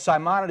one that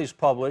Simonides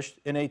published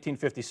in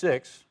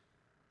 1856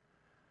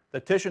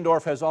 that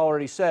Tischendorf has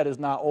already said is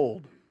not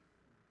old.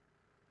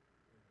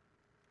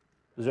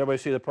 Does everybody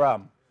see the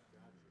problem?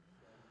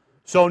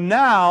 So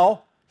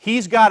now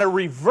he's got to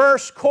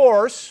reverse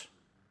course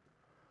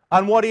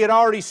on what he had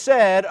already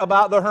said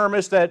about the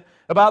Hermas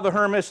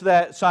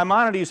that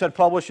Simonides had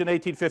published in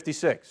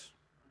 1856. Is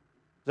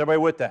everybody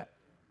with that?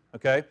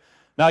 Okay.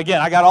 Now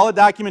again, I got all the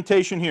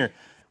documentation here.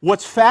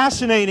 What's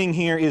fascinating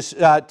here is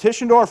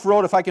Tischendorf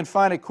wrote, if I can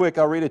find it quick,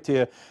 I'll read it to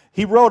you.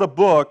 He wrote a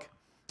book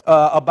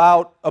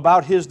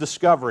about his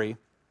discovery.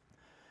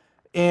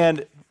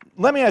 And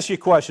let me ask you a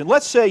question.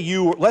 Let's say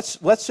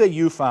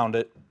you found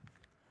it.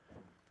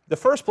 The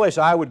first place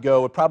I would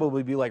go would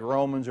probably be like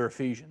Romans or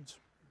Ephesians.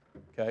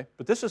 Okay?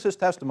 But this is his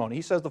testimony.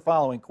 He says the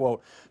following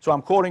quote. So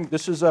I'm quoting,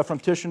 this is from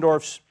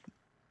Tischendorf's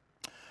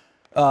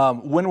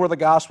When Were the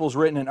Gospels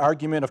Written? An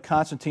Argument of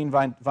Constantine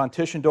von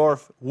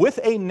Tischendorf with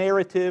a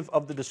narrative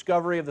of the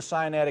discovery of the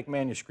Sinaitic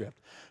manuscript.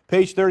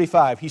 Page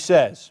 35, he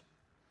says,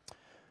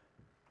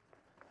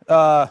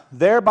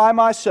 there by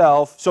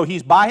myself, so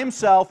he's by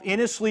himself in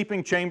his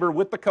sleeping chamber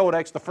with the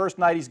Codex the first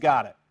night he's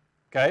got it.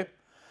 Okay?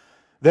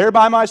 There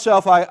by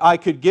myself I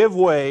could give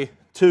way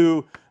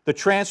to the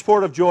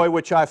transport of joy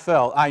which I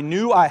felt. I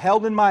knew I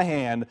held in my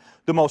hand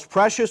the most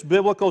precious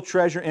biblical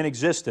treasure in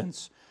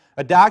existence,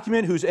 a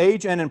document whose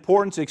age and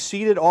importance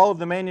exceeded all of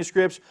the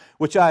manuscripts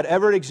which I had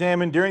ever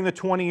examined during the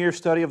 20-year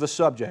study of the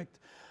subject.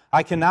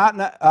 I cannot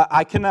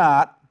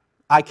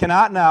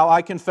now,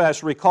 I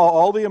confess, recall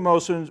all the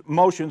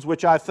emotions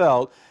which I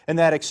felt in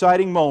that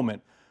exciting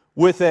moment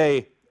with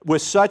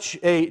such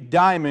a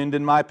diamond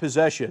in my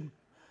possession.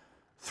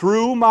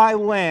 though my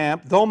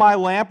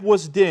lamp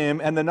was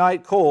dim and the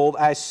night cold,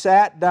 I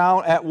sat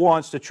down at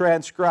once to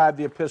transcribe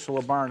the epistle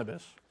of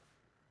Barnabas.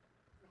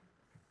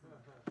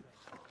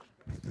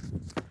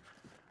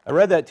 I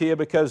read that to you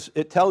because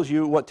it tells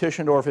you what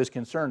Tischendorf is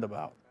concerned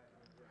about.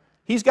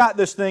 He's got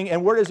this thing,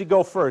 and where does he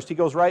go first? He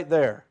goes right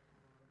there.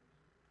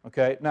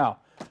 Okay, now,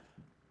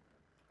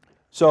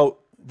 so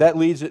that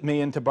leads me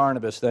into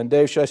Barnabas then.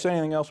 Dave, should I say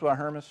anything else about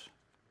Hermas?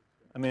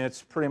 I mean,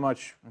 it's pretty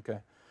much, okay.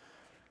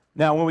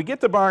 Now, when we get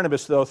to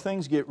Barnabas, though,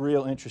 things get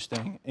real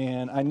interesting,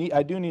 and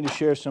I do need to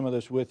share some of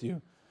this with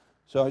you.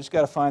 So I just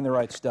got to find the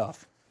right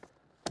stuff.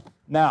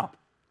 Now,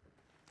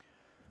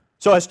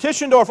 so has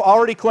Tischendorf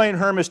already claimed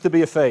Hermas to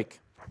be a fake?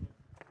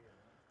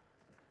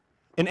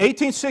 In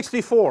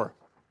 1864,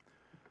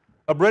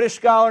 a British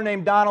scholar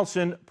named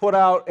Donaldson put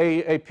out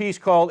a piece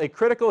called A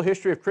Critical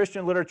History of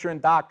Christian Literature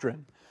and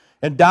Doctrine.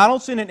 And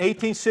Donaldson in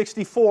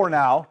 1864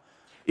 now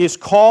is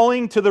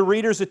calling to the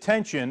reader's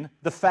attention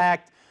the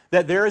fact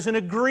that there is an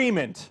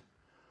agreement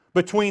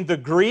between the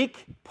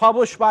Greek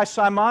published by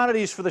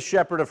Simonides for the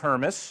Shepherd of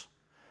Hermas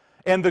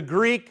and the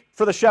Greek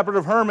for the Shepherd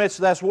of Hermas,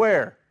 that's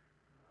where?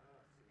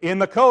 In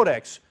the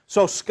Codex.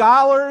 So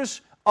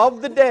scholars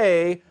of the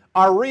day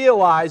are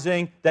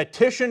realizing that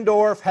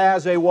Tischendorf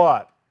has a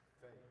what?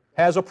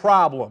 Has a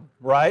problem,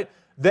 right?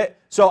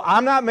 So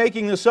I'm not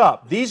making this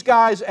up. These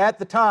guys at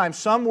the time,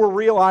 some were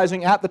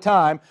realizing at the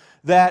time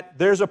that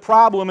there's a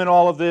problem in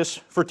all of this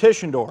for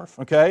Tischendorf,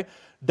 okay?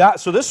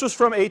 So this was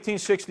from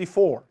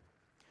 1864.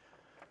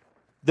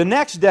 The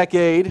next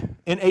decade,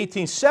 in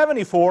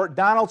 1874,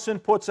 Donaldson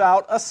puts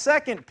out a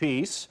second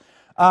piece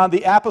on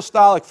the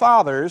Apostolic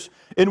Fathers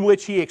in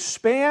which he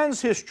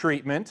expands his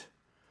treatment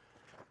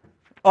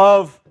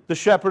of the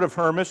Shepherd of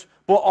Hermas,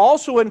 but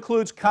also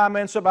includes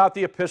comments about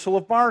the Epistle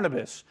of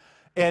Barnabas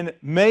and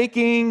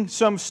making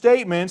some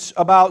statements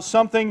about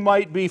something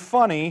might be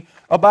funny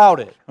about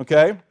it,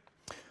 okay?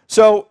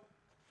 So,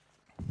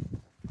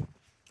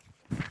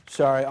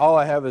 sorry, all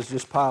I have is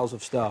just piles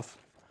of stuff.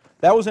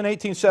 That was in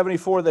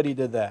 1874 that he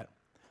did that.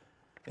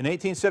 In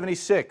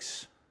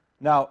 1876,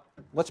 now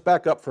let's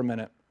back up for a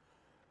minute.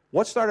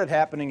 What started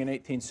happening in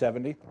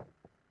 1870?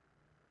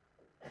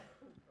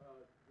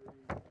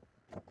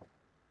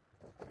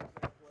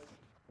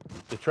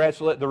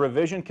 The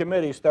revision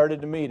committee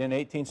started to meet in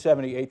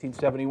 1870,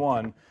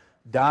 1871.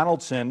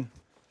 Donaldson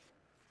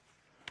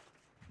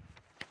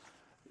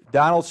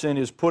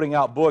is putting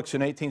out books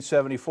in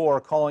 1874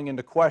 calling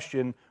into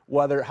question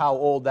how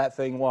old that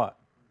thing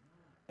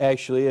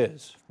actually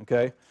is.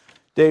 Okay?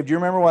 Dave, do you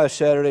remember why a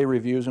Saturday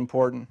review is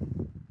important?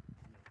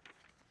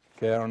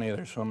 Okay, I don't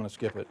either, so I'm going to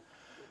skip it.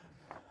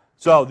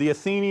 So, the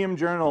Athenaeum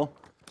Journal,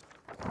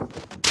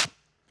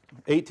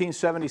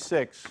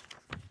 1876,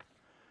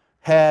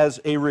 has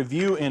a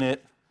review in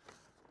it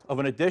of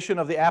an edition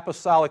of the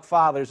Apostolic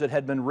Fathers that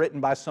had been written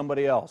by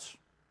somebody else.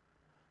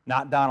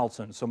 Not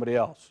Donaldson, somebody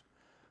else.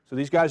 So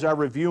these guys are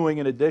reviewing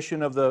an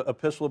edition of the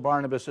Epistle of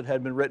Barnabas that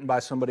had been written by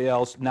somebody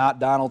else, not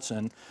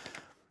Donaldson.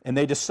 And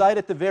they decide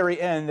at the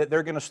very end that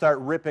they're going to start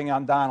ripping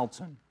on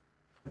Donaldson.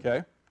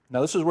 Okay?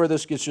 Now this is where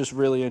this gets just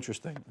really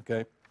interesting.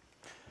 Okay?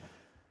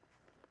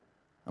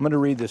 I'm going to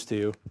read this to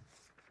you.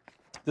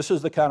 This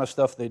is the kind of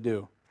stuff they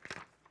do.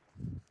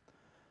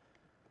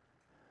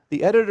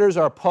 The editors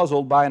are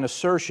puzzled by an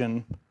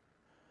assertion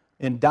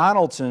in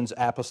Donaldson's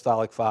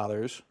Apostolic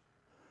Fathers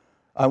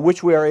on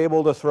which we are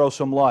able to throw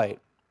some light.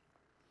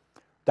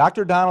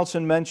 Dr.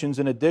 Donaldson mentions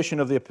an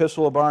edition of the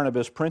Epistle of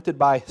Barnabas printed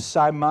by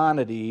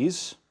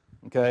Simonides,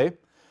 okay,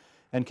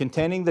 and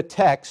containing the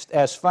text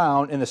as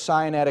found in the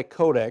Sinaitic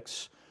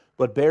Codex,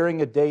 but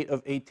bearing a date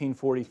of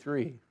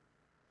 1843.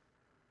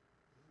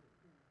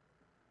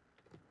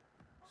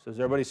 So does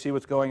everybody see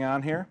what's going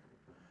on here?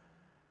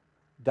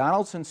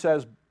 Donaldson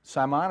says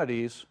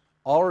Simonides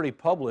already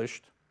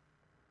published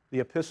the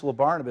Epistle of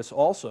Barnabas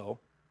also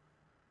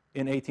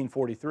in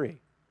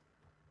 1843.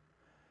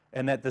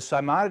 And that the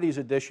Simonides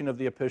edition of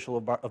the Epistle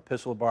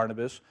of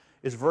Barnabas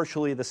is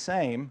virtually the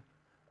same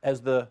as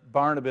the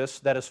Barnabas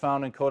that is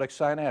found in Codex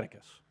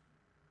Sinaiticus.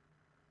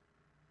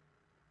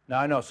 Now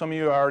I know some of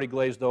you are already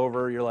glazed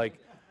over, you're like,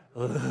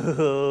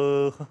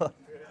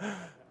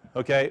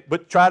 okay,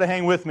 but try to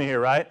hang with me here,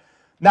 right?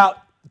 Now,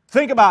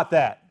 think about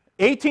that.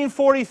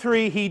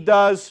 1843, he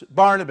does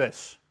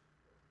Barnabas.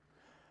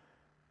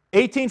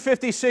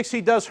 1856,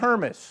 he does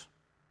Hermas.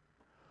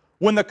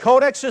 When the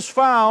Codex is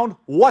found,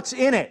 what's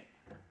in it?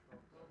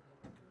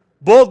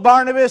 Both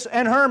Barnabas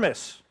and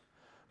Hermas.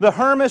 The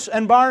Hermas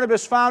and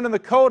Barnabas found in the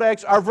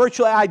Codex are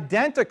virtually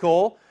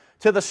identical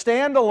to the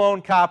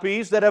standalone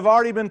copies that have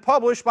already been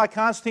published by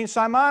Constantine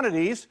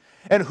Simonides.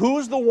 And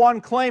who's the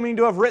one claiming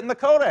to have written the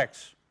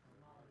Codex?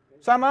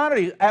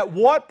 Simonides. At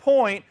what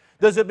point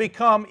does it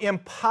become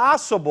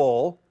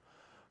impossible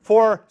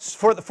for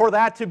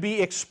that to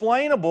be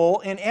explainable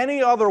in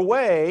any other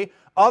way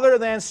other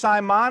than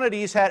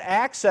Simonides had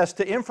access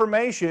to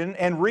information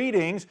and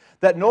readings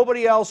that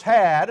nobody else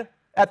had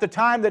at the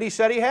time that he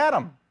said he had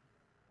them?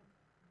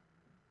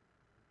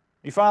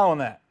 You following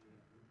that?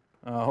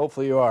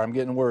 Hopefully you are. I'm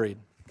getting worried.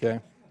 Okay.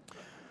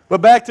 But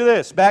back to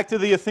this, back to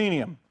the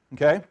Athenaeum,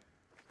 okay?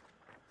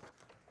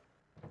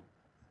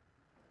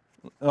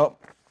 Oh,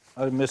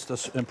 I missed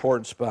this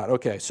important spot.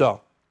 Okay,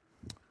 so.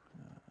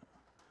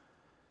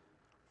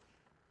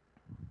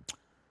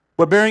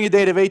 But bearing a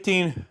date of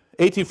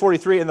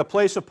 1843 in the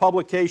place of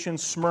publication,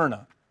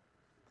 Smyrna.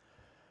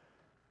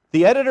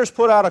 The editors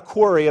put out a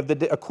query of the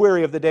date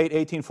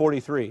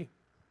 1843.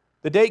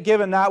 The date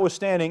given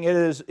notwithstanding, it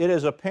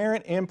is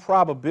apparent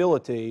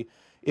improbability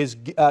is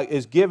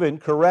given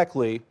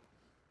correctly,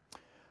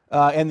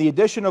 and the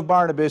addition of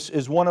Barnabas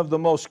is one of the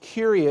most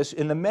curious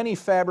in the many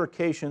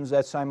fabrications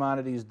that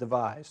Simonides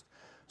devised.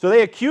 So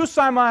they accuse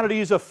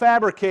Simonides of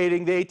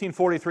fabricating the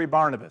 1843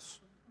 Barnabas.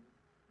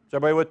 Is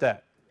everybody with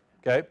that?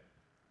 Okay.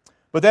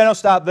 But they don't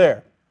stop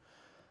there.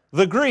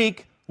 The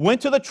Greek went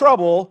to the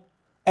trouble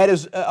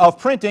of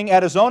printing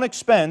at his own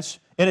expense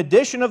an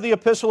edition of the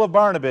Epistle of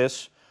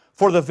Barnabas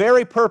for the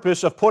very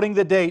purpose of putting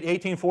the date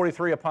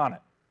 1843 upon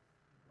it.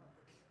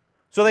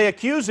 So they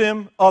accuse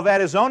him of,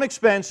 at his own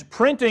expense,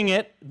 printing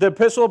it, the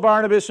Epistle of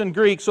Barnabas in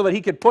Greek, so that he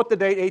could put the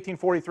date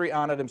 1843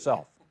 on it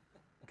himself.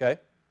 Okay?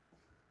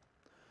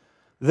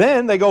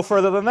 Then they go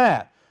further than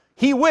that.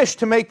 He wished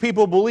to make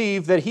people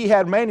believe that he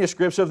had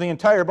manuscripts of the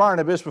entire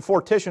Barnabas before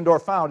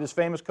Tischendorf found his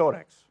famous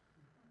codex.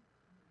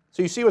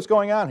 So you see what's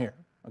going on here,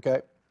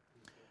 okay?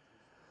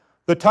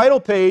 The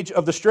title page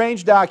of the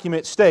strange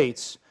document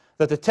states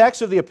that the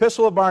text of the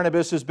Epistle of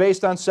Barnabas is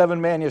based on 7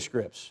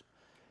 manuscripts.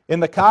 In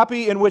the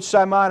copy in which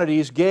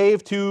Simonides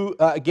gave to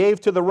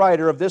the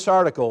writer of this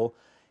article,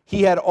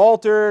 he had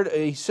altered,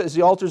 he says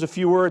he alters a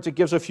few words, it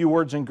gives a few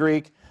words in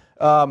Greek,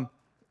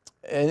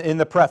 in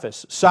the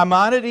preface.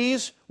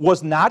 Simonides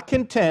was not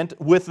content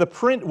with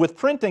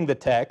printing the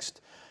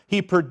text.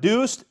 He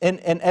produced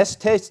an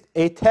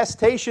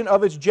attestation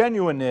of its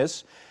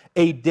genuineness,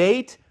 a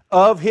date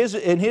of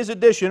in his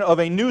edition of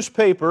a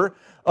newspaper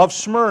of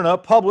Smyrna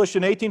published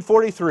in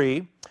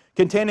 1843,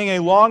 containing a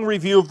long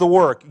review of the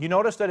work. You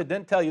notice that it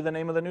didn't tell you the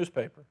name of the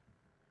newspaper.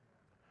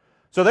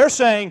 So they're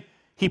saying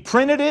he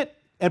printed it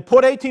and put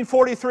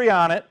 1843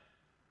 on it.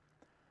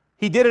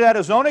 He did it at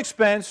his own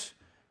expense.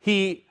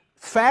 He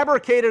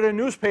fabricated a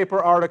newspaper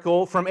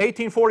article from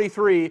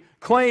 1843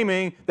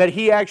 claiming that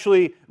he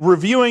actually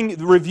reviewing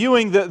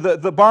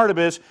the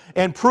Barnabas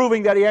and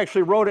proving that he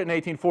actually wrote it in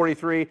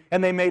 1843,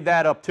 and they made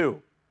that up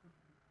too.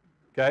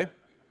 Okay?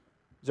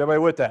 Is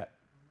everybody with that?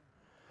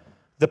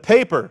 The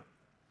paper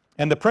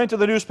and the print of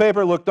the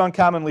newspaper looked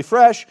uncommonly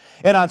fresh,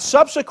 and on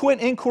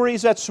subsequent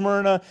inquiries at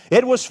Smyrna,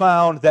 it was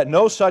found that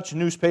no such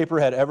newspaper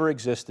had ever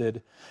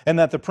existed, and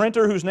that the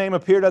printer whose name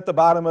appeared at the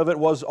bottom of it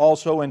was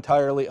also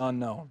entirely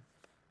unknown.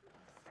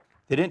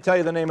 They didn't tell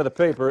you the name of the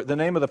paper. The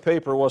name of the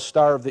paper was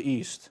Star of the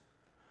East.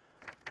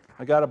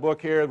 I got a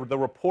book here, The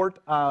Report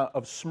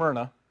of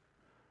Smyrna,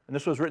 and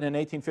this was written in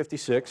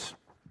 1856,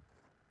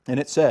 and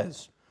it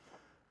says,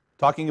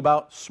 talking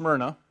about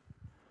Smyrna,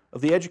 of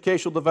the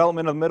educational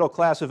development of middle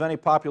class of any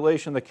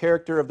population, the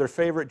character of their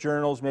favorite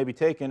journals may be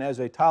taken as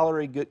a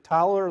tolerably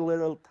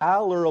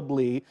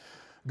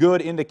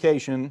good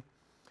indication.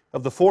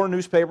 Of the 4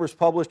 newspapers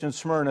published in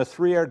Smyrna,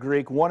 3 are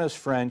Greek, 1 is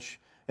French,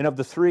 and of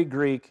the 3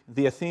 Greek,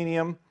 the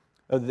Athenaeum,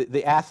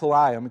 the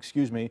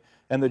Athalium,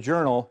 and the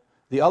Journal,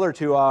 the other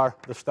 2 are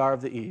the Star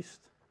of the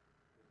East.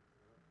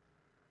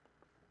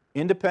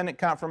 Independent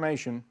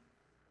confirmation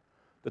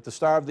that the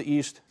Star of the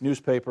East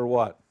newspaper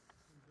what?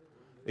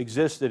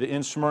 Existed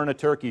in Smyrna,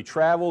 Turkey.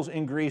 Travels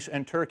in Greece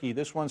and Turkey.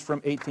 This one's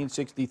from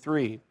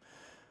 1863.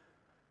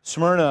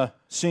 Smyrna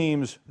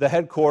seems the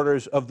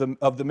headquarters of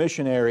the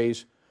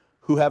missionaries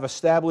who have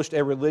established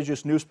a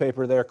religious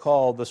newspaper there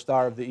called the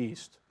Star of the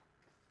East.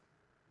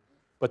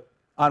 But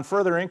on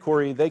further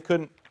inquiry, they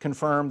couldn't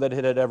confirm that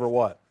it had ever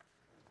what?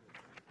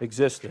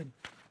 Existed.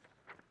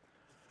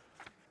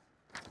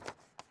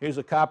 Here's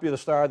a copy of the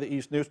Star of the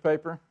East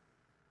newspaper.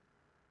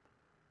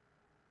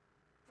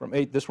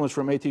 This one's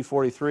from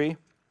 1843.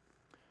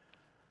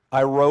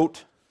 I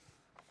wrote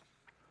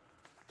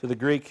to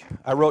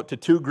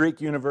 2 Greek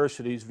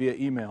universities via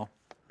email.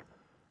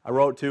 I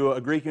wrote to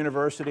a Greek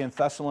university in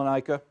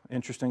Thessalonica,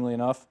 interestingly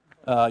enough,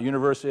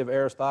 University of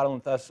Aristotle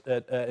in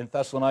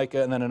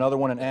Thessalonica, and then another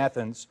one in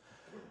Athens.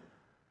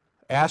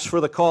 Asked for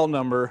the call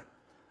number,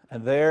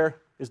 and there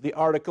is the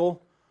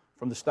article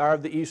from the Star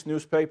of the East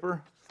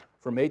newspaper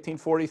from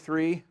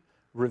 1843,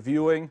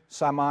 reviewing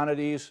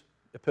Simonides'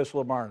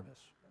 Epistle of Barnabas.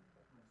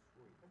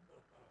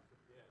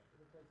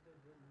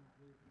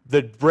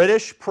 The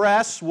British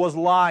press was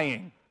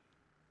lying.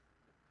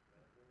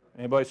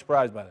 Anybody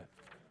surprised by that?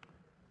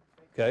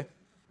 Okay.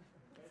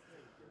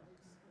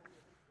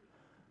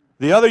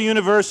 The other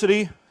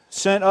university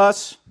sent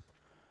us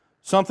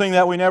something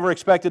that we never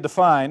expected to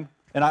find,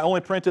 and I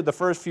only printed the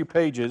first few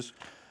pages,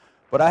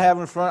 but I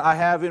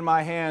have in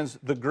my hands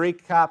the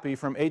Greek copy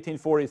from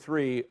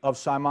 1843 of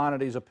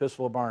Simonides'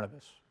 Epistle of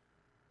Barnabas.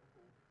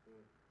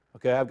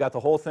 Okay, I've got the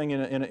whole thing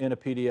in a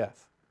PDF.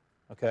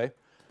 Okay?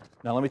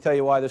 Now let me tell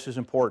you why this is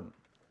important.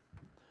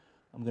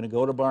 I'm going to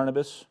go to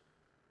Barnabas.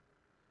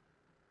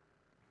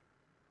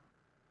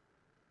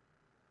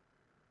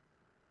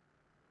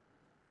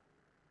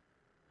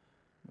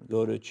 I'm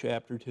go to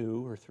chapter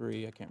 2 or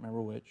 3, I can't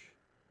remember which.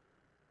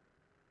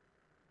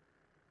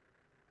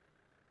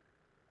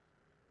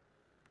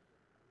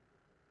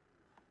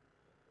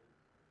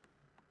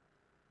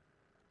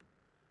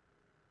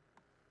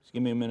 Just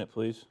give me a minute,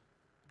 please.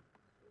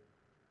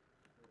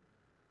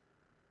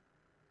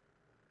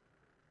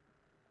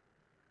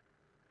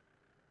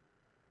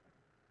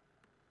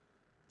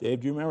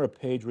 Dave, do you remember a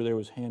page where there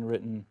was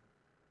handwritten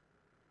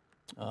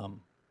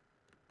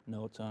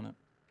notes on it?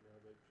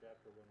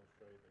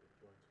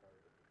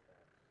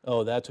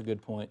 Oh, that's a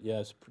good point.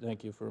 Yes,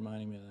 thank you for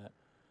reminding me of that.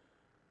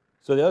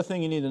 So the other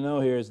thing you need to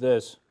know here is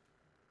this.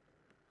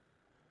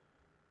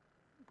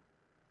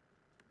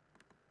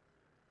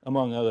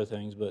 Among other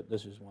things, but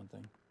this is one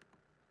thing.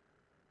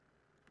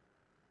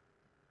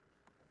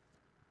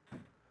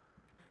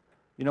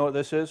 You know what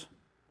this is?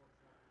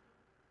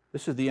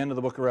 This is the end of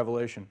the book of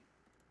Revelation.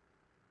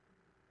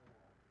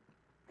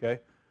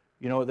 Okay?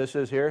 You know what this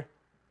is here?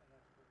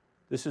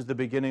 This is the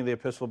beginning of the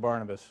Epistle of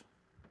Barnabas.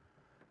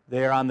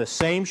 They are on the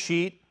same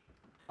sheet,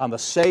 on the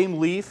same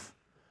leaf,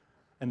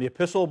 and the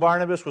Epistle of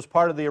Barnabas was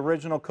part of the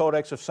original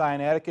Codex of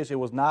Sinaiticus. It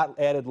was not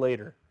added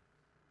later.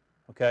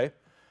 Okay?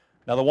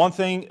 Now the one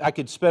thing I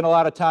could spend a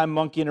lot of time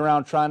monkeying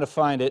around trying to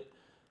find it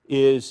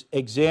is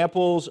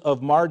examples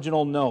of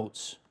marginal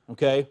notes.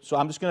 Okay? So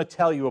I'm just going to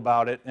tell you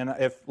about it, and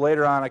if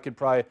later on I could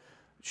probably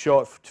show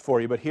it for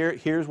you, but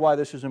here's why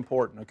this is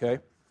important, okay?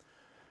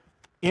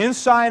 In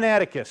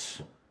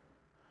Sinaiticus,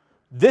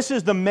 this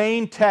is the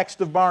main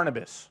text of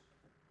Barnabas,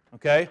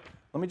 okay?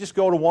 Let me just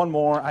go to one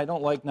more. I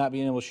don't like not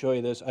being able to show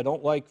you this. I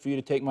don't like for you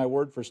to take my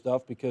word for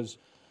stuff because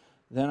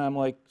then I'm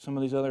like some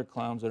of these other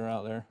clowns that are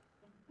out there.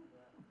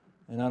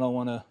 And I don't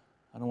want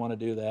to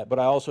do that. But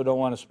I also don't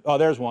want to... Oh,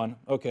 there's one.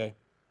 Okay.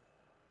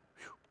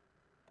 Whew.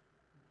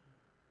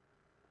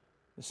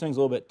 This thing's a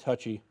little bit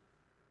touchy.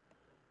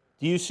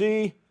 Do you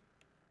see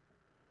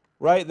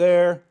right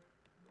there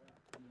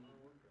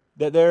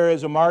that there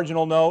is a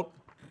marginal note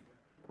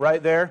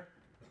right there?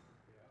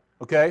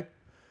 Okay?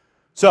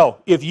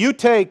 So, if you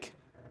take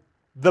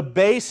the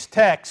base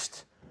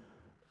text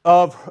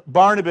of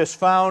Barnabas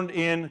found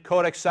in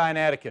Codex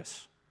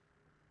Sinaiticus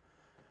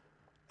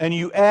and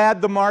you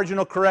add the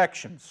marginal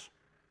corrections,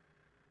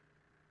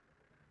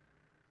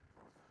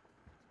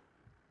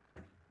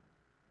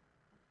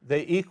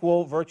 they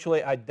equal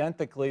virtually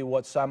identically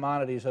what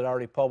Simonides had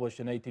already published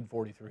in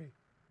 1843.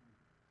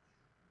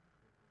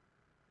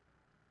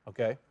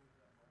 Okay?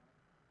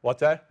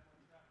 What's that?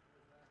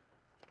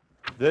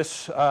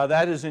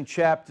 That is in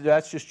chapter,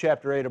 that's just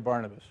chapter 8 of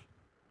Barnabas.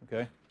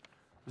 Okay?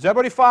 Does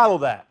everybody follow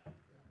that?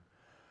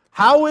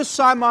 How is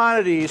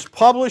Simonides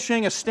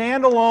publishing a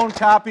standalone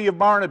copy of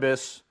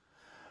Barnabas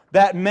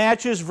that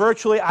matches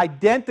virtually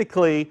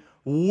identically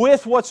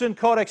with what's in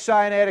Codex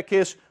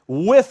Sinaiticus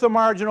with the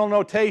marginal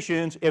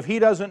notations if he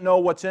doesn't know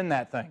what's in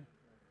that thing?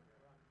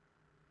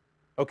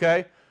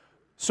 Okay?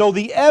 So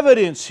the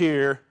evidence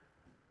here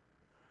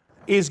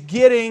is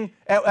getting,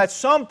 at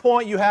some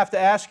point you have to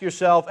ask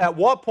yourself, at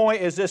what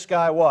point is this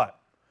guy what?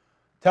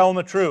 Telling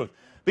the truth.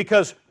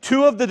 Because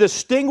two of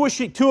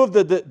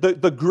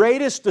the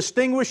greatest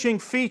distinguishing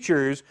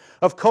features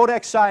of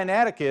Codex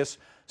Sinaiticus,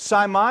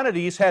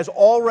 Simonides has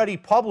already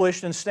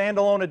published in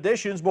standalone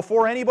editions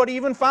before anybody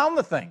even found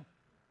the thing.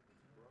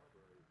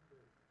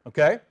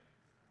 Okay?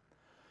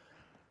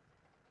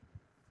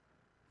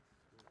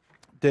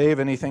 Dave,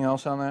 anything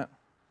else on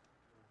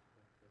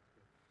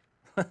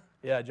that?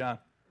 Yeah, John.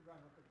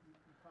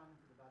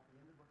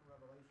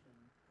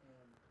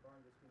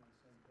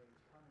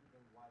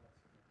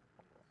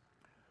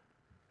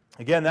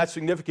 Again, that's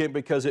significant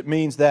because it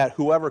means that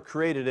whoever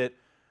created it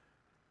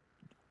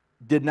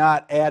did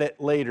not add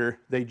it later.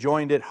 They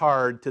joined it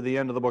hard to the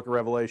end of the book of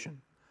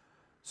Revelation.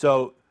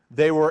 So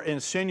they were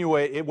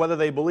insinuating, whether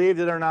they believed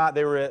it or not,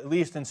 they were at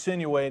least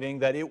insinuating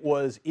that it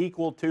was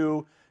equal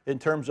to, in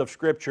terms of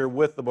Scripture,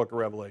 with the book of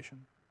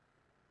Revelation.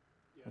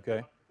 Yeah, okay?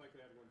 If I could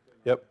add one thing.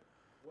 Yep.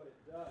 What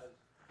it does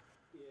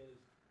is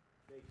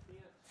they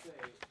can't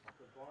say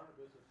the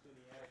Barnabas of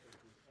Sinaiticus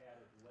was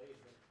added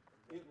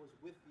later. It was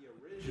with the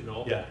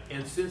original. Yeah.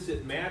 And since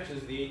it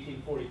matches the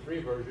 1843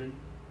 version,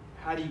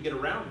 how do you get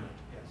around that?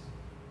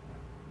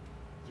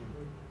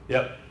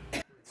 Yep.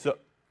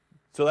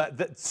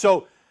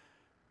 So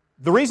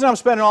the reason I'm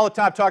spending all the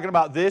time talking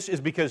about this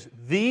is because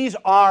these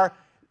are,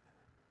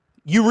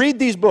 you read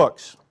these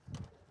books,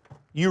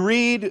 you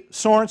read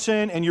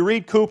Sorensen and you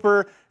read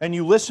Cooper and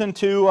you listen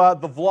to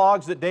the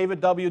vlogs that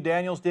David W.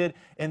 Daniels did,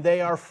 and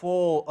they are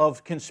full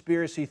of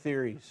conspiracy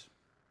theories.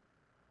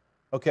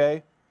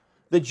 Okay?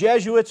 The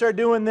Jesuits are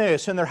doing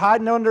this, and they're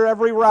hiding under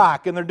every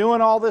rock, and they're doing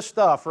all this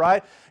stuff,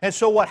 right? And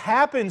so what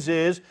happens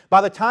is,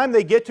 by the time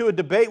they get to a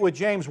debate with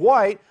James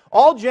White,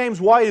 all James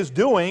White is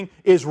doing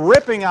is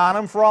ripping on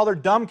them for all their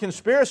dumb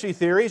conspiracy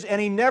theories, and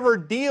he never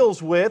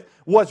deals with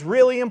what's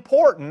really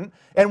important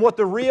and what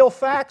the real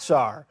facts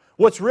are.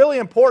 What's really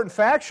important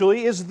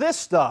factually is this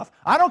stuff.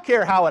 I don't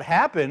care how it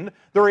happened.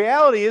 The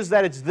reality is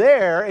that it's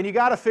there, and you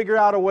got to figure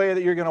out a way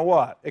that you're going to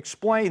what?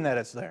 Explain that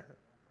it's there.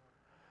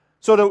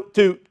 So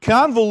to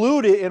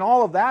convolute it in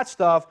all of that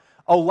stuff,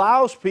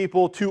 allows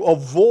people to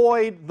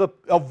avoid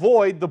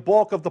the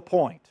bulk of the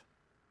point.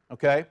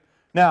 Okay?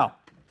 Now,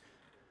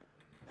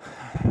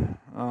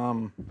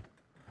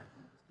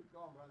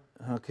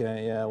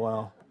 okay, yeah,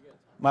 well,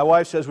 my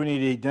wife says we need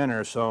to eat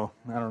dinner, so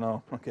I don't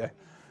know. Okay.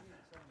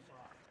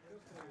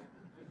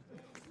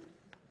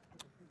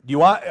 Do you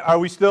want? Are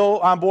we still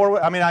on board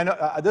with? I mean, I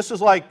know this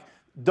is like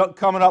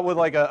coming up with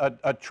like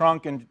a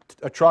truck and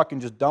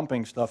just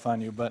dumping stuff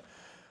on you. But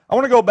I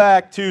want to go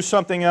back to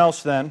something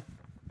else then.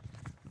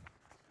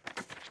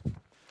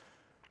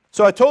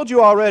 So I told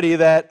you already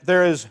that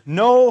there is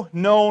no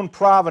known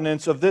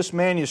provenance of this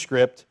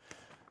manuscript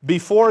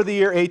before the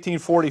year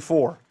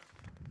 1844.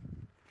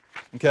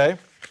 Okay?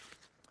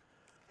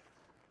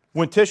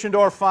 When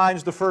Tischendorf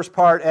finds the first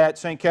part at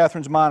St.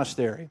 Catherine's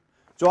Monastery.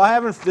 So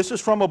this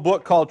is from a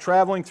book called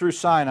Traveling Through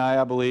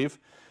Sinai, I believe.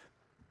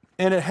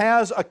 And it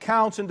has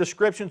accounts and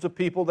descriptions of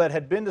people that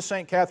had been to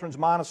St. Catherine's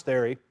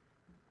Monastery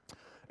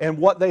and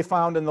what they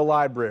found in the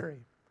library.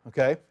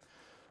 Okay?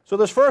 So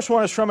this first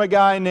one is from a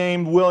guy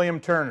named William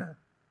Turner.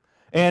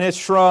 And it's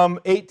from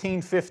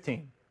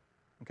 1815.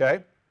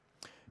 Okay?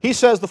 He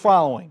says the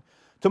following.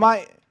 To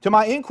my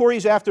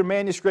inquiries after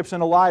manuscripts in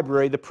the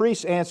library, the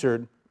priests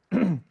answered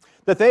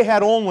that they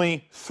had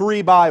only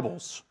 3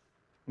 Bibles.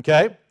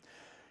 Okay?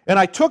 And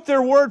I took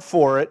their word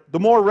for it the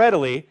more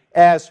readily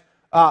as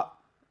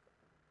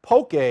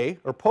Pokey,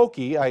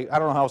 I don't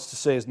know how else to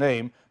say his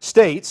name,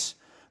 states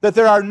that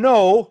there are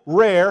no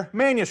rare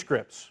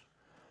manuscripts.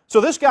 So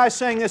this guy's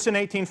saying this in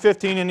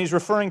 1815, and he's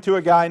referring to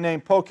a guy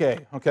named Pokey.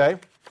 Okay?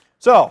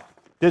 So,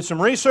 did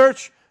some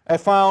research. I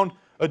found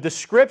a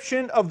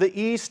description of the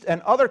East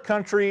and other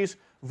countries,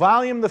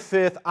 volume the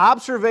 5th,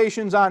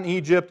 Observations on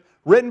Egypt,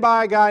 written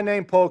by a guy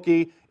named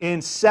Pokey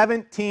in the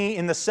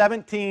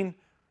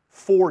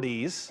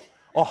 1740s,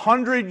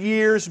 100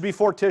 years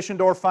before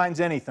Tischendorf finds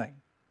anything.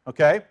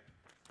 Okay?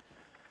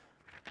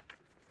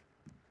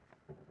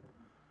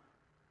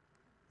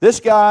 This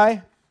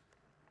guy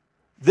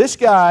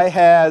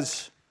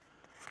has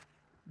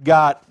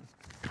got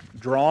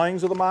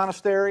drawings of the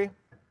monastery.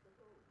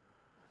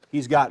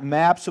 He's got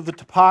maps of the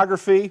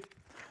topography.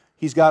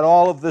 He's got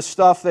all of this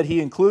stuff that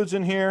he includes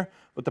in here.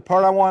 But the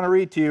part I want to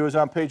read to you is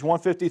on page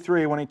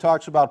 153 when he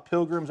talks about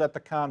pilgrims at the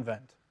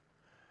convent.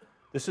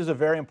 This is a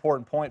very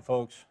important point,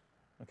 folks.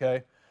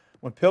 Okay?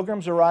 When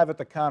pilgrims arrive at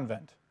the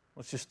convent,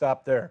 let's just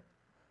stop there.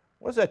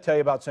 What does that tell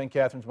you about St.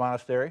 Catherine's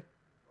Monastery?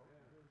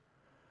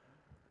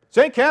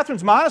 St.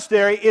 Catherine's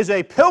Monastery is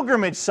a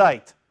pilgrimage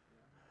site,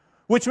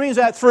 which means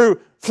that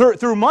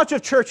through much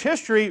of church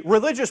history,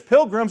 religious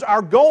pilgrims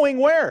are going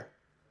where?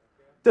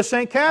 To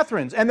St.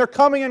 Catherine's. And they're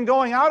coming and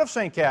going out of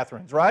St.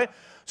 Catherine's, right?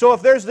 So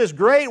if there's this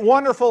great,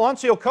 wonderful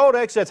uncial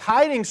codex that's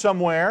hiding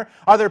somewhere,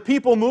 are there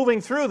people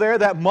moving through there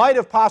that might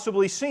have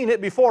possibly seen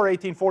it before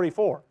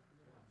 1844?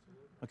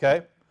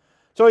 Okay?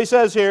 So he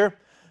says here,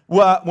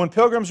 when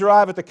pilgrims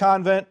arrive at the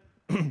convent,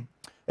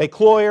 a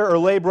cloier or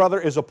lay brother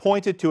is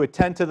appointed to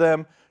attend to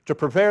them, to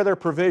prepare their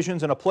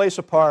provisions in a place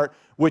apart,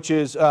 which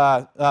is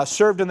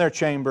served in their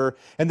chamber,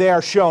 and they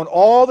are shown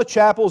all the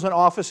chapels and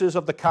offices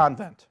of the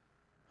convent.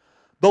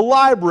 The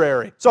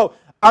library. So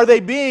are they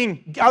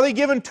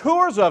given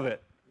tours of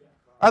it?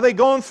 Are they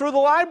going through the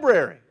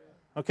library?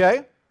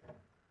 Okay?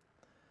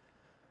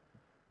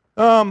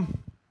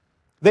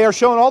 They are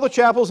shown all the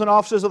chapels and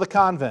offices of the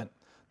convent.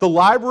 The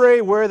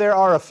library where there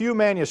are a few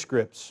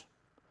manuscripts,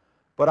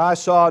 but I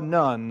saw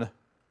none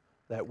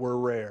that were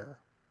rare.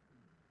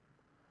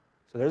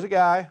 So there's a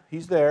guy,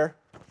 he's there,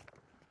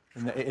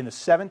 in the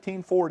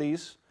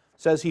 1740s,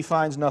 says he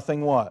finds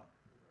nothing what?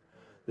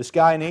 This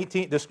guy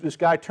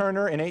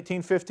Turner in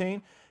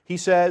 1815, he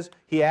says,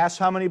 he asks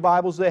how many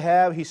Bibles they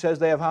have, he says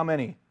they have how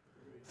many?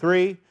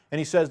 3, and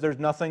he says there's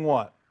nothing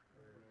what?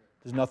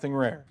 There's nothing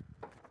rare.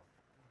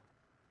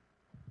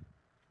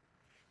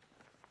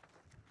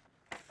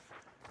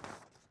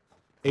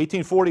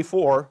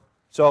 (1844),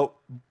 so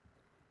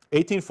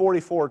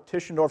 1844,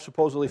 Tischendorf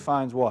supposedly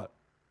finds what?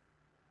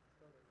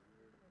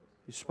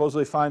 He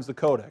supposedly finds the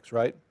codex,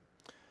 right?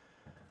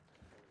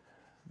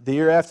 The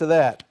year after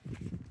that,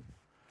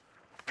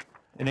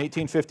 in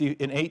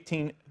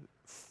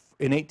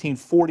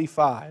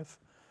 1845,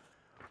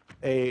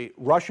 a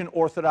Russian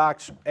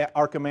Orthodox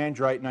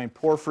archimandrite named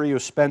Porfiry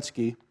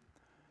Uspensky,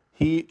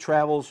 he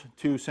travels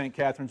to St.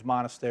 Catherine's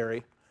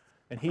Monastery,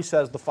 and he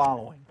says the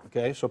following,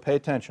 okay, so pay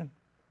attention.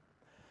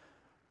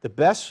 The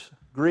best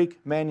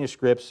Greek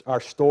manuscripts are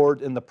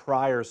stored in the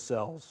prior's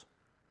cells.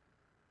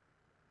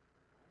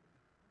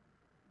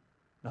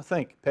 Now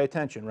think, pay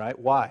attention, right?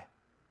 Why?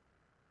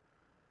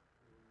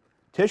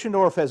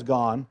 Tischendorf has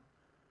gone.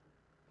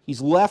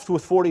 He's left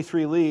with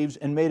 43 leaves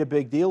and made a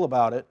big deal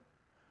about it.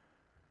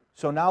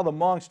 So now the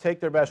monks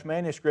take their best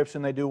manuscripts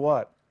and they do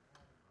what?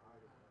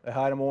 They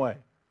hide them away.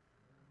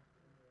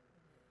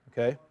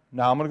 Okay?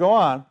 Now I'm going to go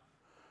on.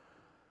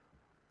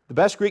 The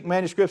best Greek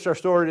manuscripts are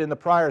stored in the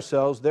prior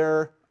cells.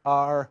 There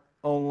are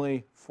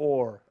only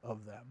 4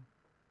 of them.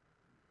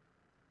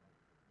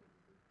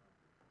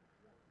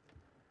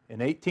 In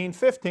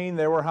 1815,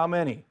 there were how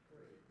many?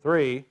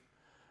 3.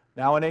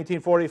 Now in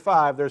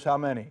 1845, there's how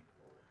many?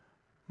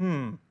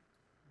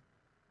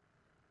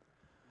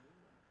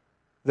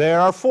 There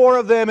are 4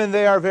 of them, and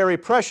they are very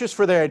precious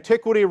for their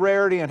antiquity,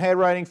 rarity, and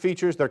handwriting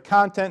features, their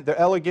content, their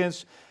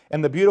elegance,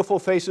 and the beautiful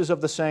faces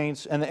of the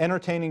saints, and the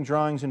entertaining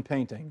drawings and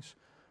paintings.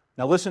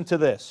 Now listen to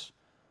this.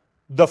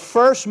 The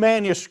first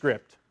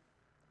manuscript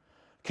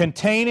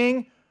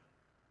containing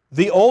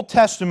the Old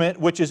Testament,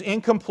 which is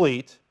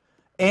incomplete,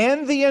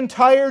 and the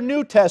entire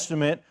New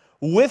Testament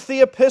with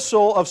the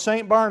epistle of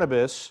St.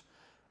 Barnabas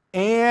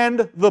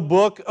and the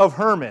book of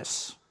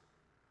Hermas.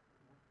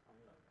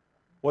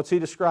 What's he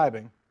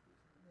describing?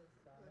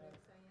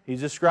 He's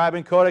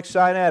describing Codex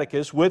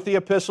Sinaiticus with the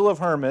epistle of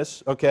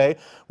Hermas, okay,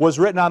 was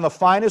written on the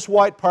finest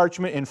white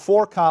parchment in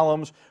 4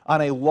 columns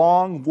on a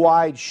long,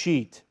 wide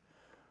sheet.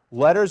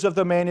 Letters of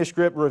the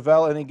manuscript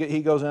reveal, and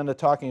he goes into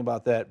talking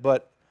about that,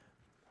 but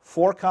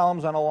 4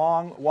 columns on a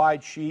long,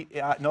 wide sheet.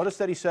 Notice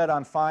that he said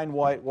on fine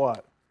white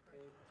what?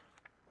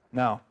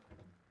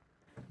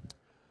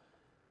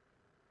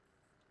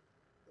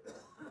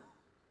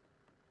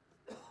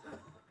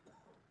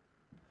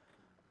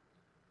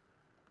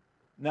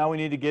 Now, we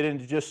need to get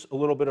into just a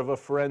little bit of a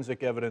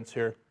forensic evidence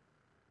here.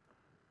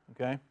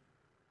 Okay?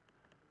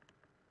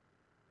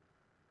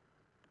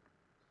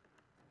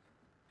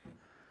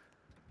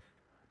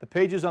 The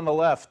pages on the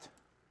left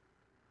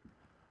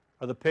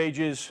are the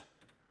pages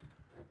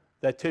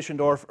that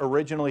Tischendorf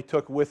originally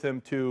took with him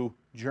to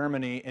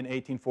Germany in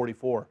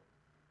 1844.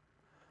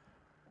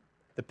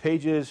 The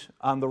pages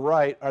on the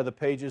right are the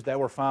pages that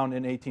were found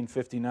in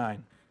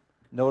 1859.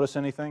 Notice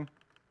anything?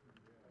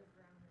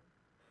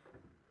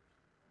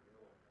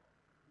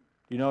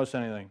 Do you notice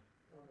anything?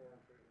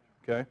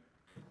 Okay.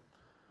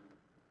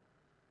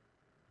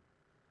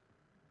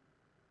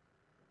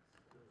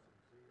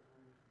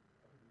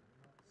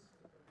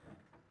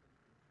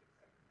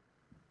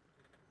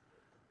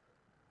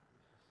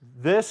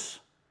 This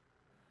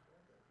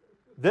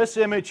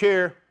image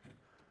here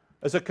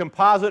is a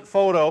composite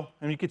photo,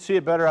 and you can see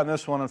it better on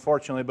this one,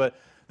 unfortunately, but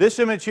this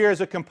image here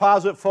is a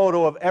composite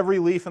photo of every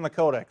leaf in the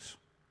Codex.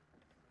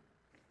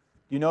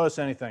 Do you notice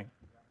anything?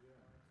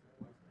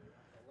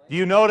 Do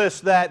you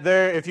notice that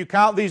there, if you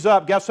count these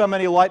up, guess how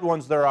many light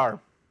ones there are?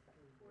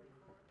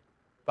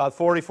 About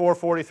 44,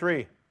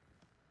 43.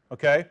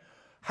 Okay?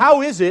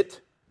 How is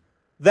it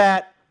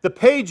that the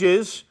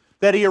pages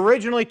that he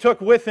originally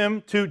took with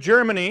him to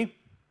Germany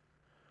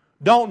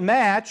don't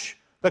match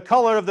the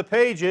color of the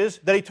pages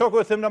that he took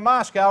with him to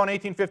Moscow in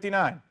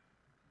 1859?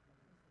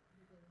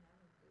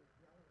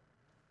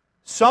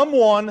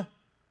 Someone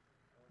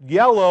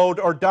yellowed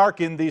or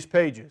darkened these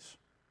pages.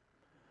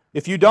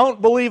 If you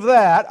don't believe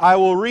that, I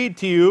will read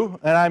to you,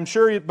 and I'm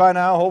sure by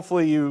now,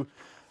 hopefully you,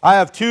 I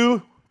have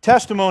 2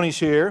 testimonies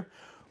here.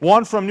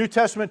 One from New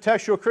Testament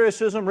Textual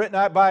Criticism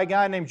written by a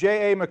guy named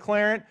J.A.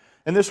 McLaren,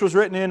 and this was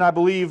written in, I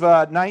believe,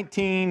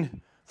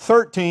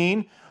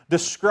 1913,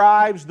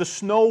 describes the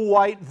snow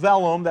white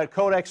vellum that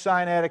Codex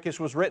Sinaiticus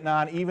was written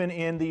on even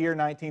in the year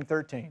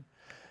 1913.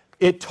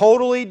 It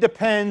totally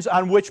depends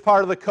on which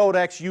part of the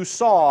Codex you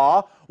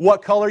saw,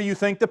 what color you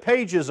think the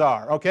pages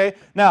are, okay?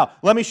 Now,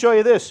 let me show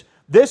you this.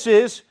 This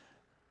is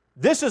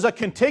a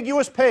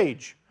contiguous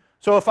page.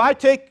 So if I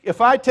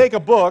take a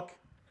book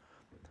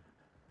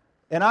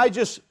and I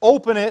just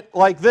open it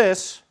like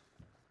this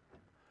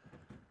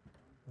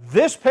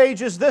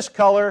page is this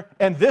color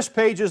and this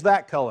page is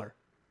that color.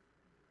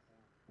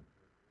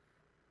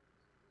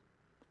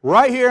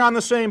 Right here on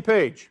the same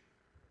page.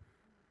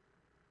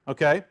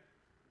 Okay?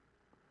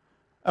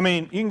 I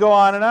mean, you can go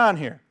on and on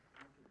here.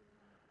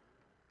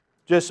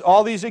 Just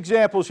all these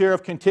examples here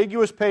of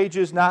contiguous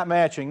pages not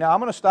matching. Now, I'm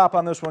going to stop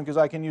on this one because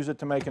I can use it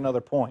to make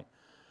another point.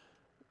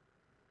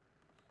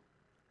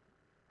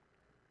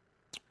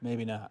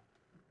 Maybe not.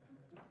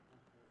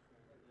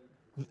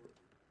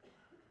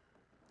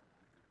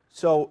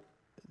 So,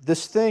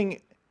 this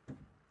thing,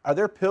 are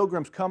there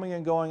pilgrims coming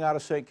and going out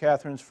of St.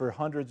 Catherine's for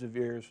hundreds of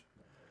years?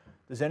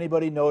 Does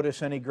anybody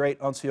notice any great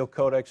unsealed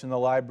codex in the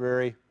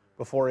library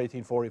before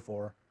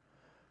 1844?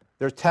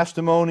 There's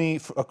testimony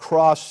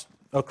across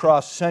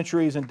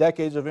centuries and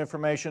decades of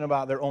information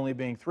about there only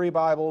being 3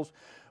 Bibles.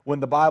 When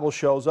the Bible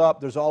shows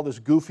up, there's all this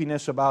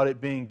goofiness about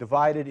it being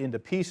divided into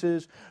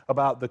pieces,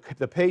 about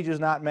the pages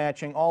not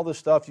matching, all this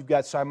stuff. You've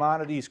got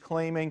Simonides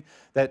claiming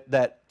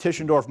that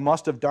Tischendorf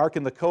must have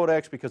darkened the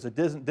Codex because it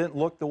didn't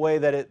look the way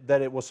that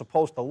it was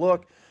supposed to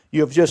look.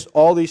 You have just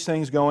all these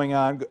things going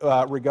on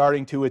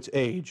regarding to its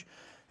age.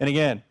 And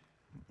again,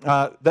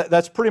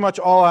 that's pretty much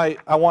all I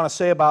want to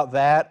say about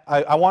that.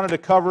 I wanted to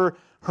cover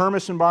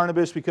Hermas and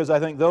Barnabas because I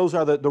think those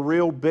are the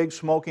real big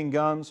smoking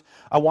guns.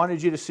 I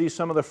wanted you to see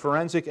some of the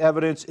forensic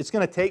evidence. It's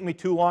going to take me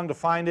too long to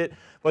find it,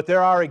 but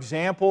there are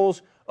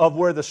examples of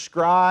where the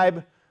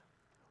scribe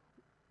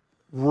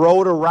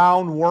wrote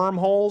around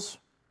wormholes.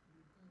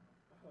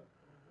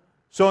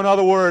 So in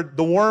other words,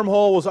 the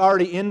wormhole was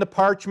already in the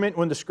parchment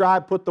when the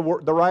scribe put the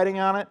writing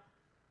on it.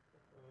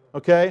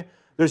 Okay?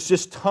 There's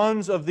just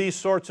tons of these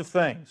sorts of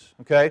things.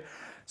 Okay?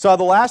 So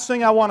the last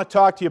thing I want to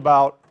talk to you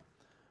about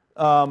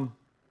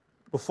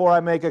before I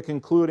make a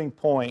concluding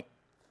point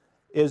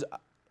is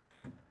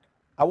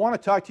I want to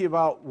talk to you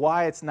about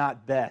why it's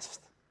not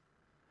best.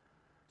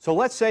 So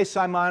let's say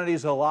Simonides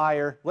is a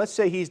liar. Let's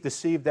say he's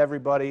deceived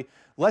everybody.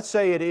 Let's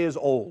say it is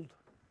old.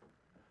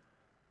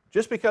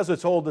 Just because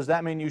it's old, does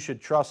that mean you should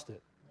trust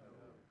it?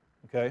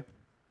 Okay?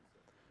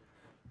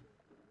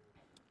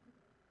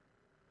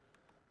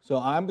 So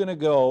I'm going to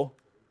go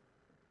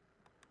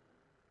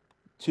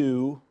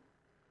to,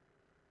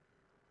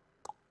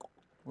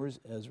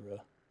 where's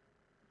Ezra?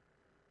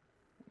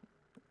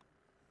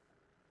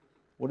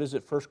 What is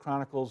it, 1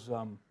 Chronicles,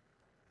 the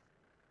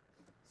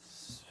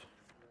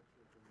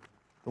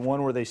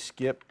one where they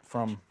skip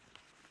from,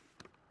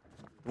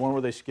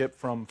 1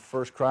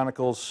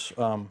 Chronicles,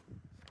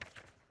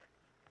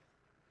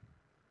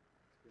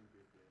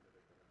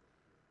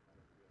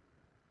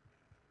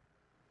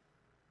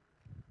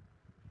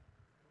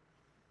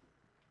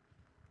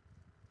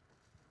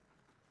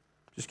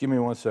 just give me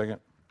 1 second.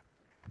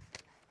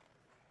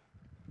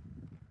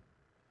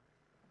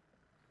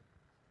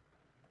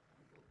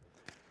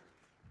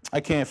 I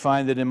can't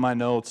find it in my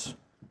notes.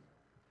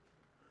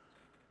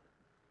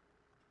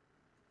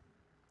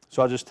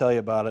 So I'll just tell you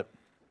about it.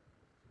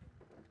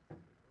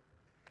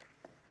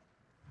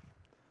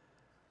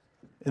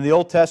 In the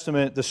Old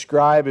Testament, the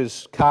scribe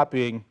is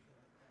copying,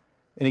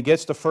 and he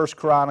gets to 1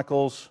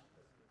 Chronicles.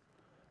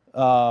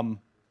 I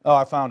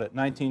found it,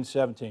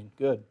 19:17.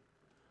 Good.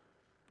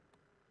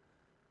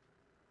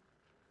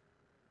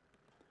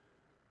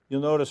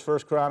 You'll notice 1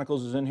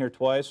 Chronicles is in here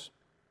twice,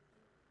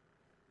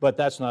 but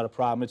that's not a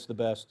problem. It's the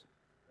best.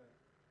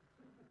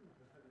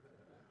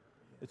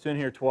 It's in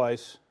here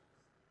twice.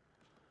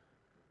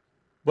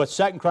 But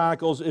 2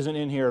 Chronicles isn't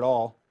in here at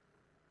all.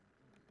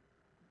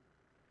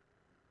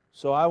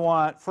 So I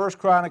want 1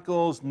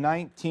 Chronicles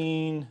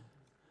 19,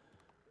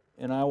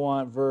 and I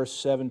want verse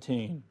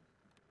 17.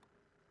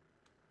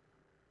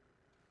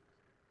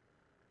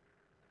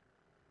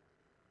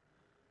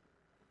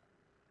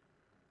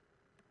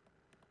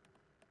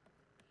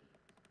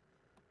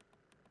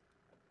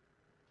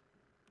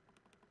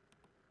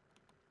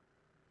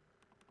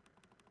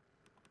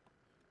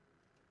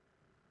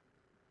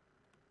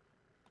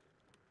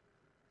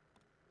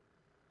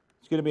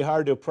 It's going to be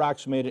hard to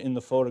approximate it in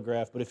the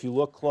photograph, but if you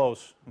look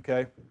close,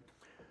 okay?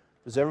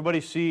 Does everybody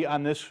see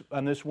on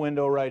this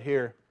window right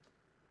here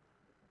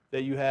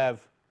that you have,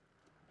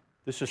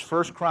 this is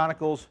 1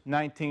 Chronicles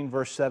 19,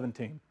 verse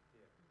 17.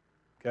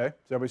 Okay?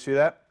 Does everybody see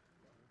that?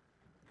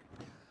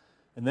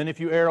 And then if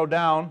you arrow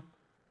down,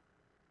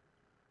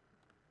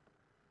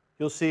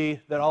 you'll see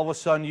that all of a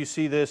sudden you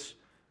see this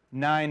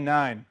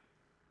 9:9.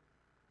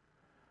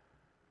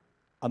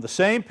 On the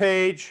same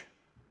page,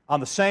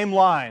 on the same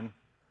line,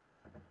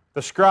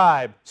 the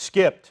scribe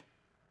skipped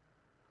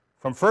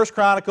from 1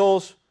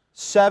 Chronicles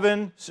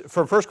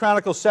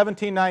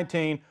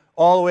 17:19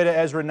 all the way to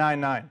Ezra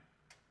 9:9.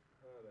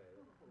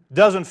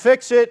 Doesn't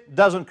fix it,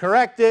 doesn't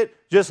correct it,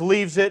 just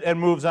leaves it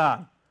and moves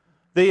on.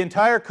 The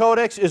entire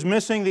codex is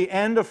missing the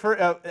end of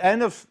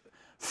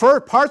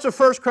parts of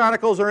 1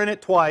 Chronicles are in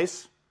it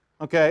twice.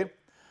 Okay.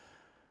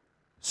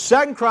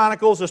 2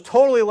 Chronicles is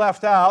totally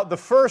left out. The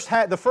first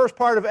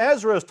part of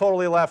Ezra is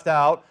totally left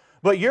out.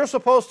 But you're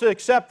supposed to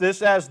accept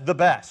this as the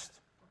best.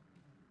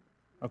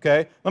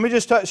 Okay? Let me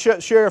just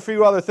share a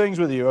few other things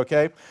with you,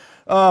 okay?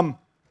 You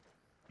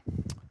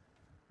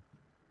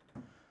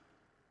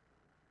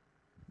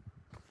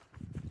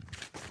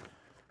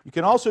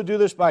can also do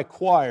this by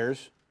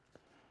choirs.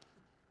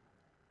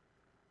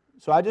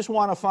 So I just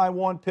want to find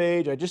one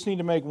page. I just need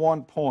to make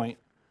one point.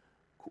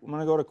 I'm going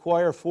to go to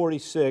choir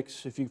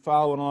 46. If you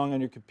follow along on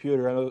your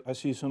computer, I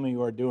see some of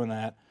you are doing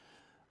that.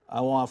 I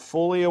want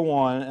folia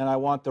 1, and I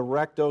want the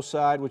recto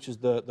side, which is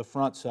the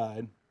front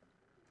side.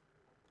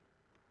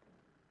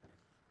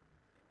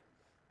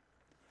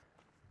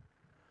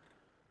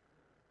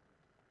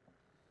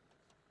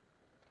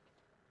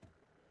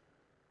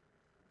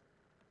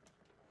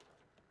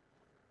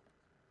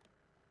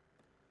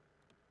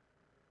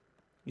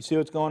 You see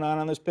what's going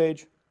on this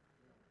page?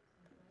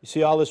 You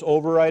see all this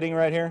overwriting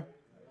right here?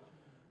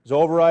 There's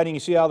overwriting.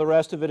 You see how the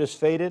rest of it is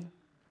faded?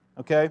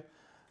 Okay?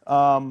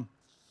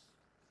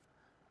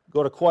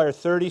 Go to choir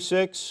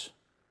 36.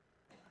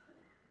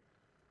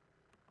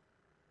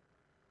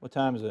 What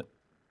time is it?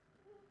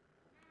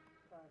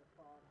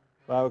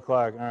 5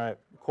 o'clock. All right.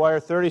 Choir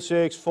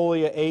 36,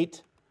 folia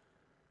 8,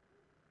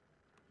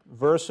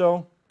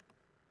 verso.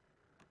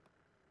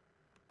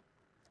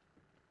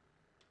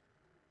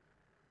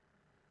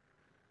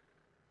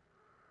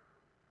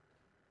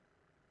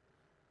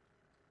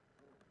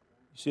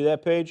 You see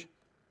that page?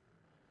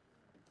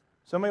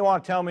 Somebody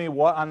want to tell me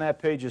what on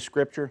that page is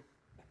Scripture?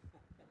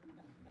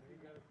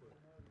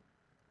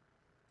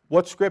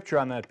 What's Scripture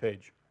on that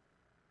page?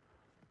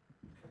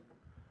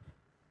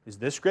 Is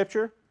this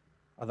Scripture?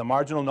 Are the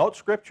marginal notes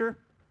Scripture?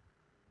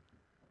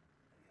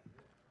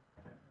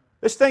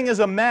 This thing is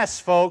a mess,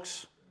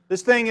 folks.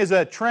 This thing is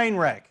a train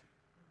wreck.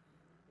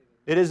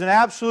 It is an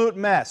absolute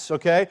mess,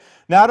 okay?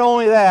 Not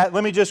only that,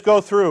 let me just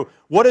go through.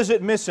 What is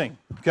it missing,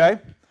 okay?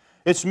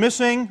 It's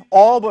missing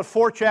all but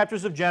 4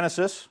 chapters of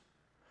Genesis.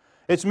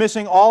 It's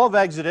missing all of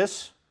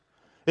Exodus.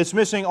 It's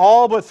missing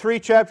all but 3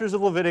 chapters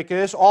of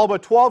Leviticus, all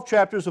but 12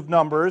 chapters of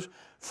Numbers,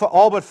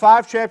 all but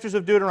 5 chapters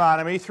of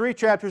Deuteronomy, 3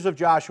 chapters of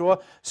Joshua,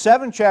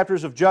 7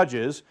 chapters of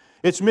Judges.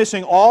 It's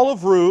missing all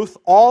of Ruth,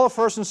 all of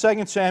 1st and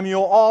 2nd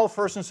Samuel, all of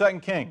 1st and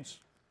 2nd Kings.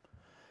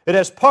 It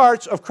has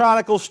parts of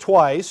Chronicles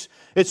twice.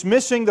 It's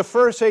missing the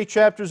first 8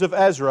 chapters of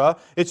Ezra.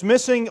 It's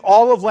missing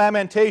all of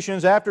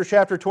Lamentations after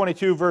chapter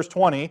 22, verse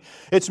 20.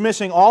 It's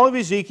missing all of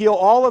Ezekiel,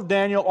 all of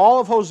Daniel,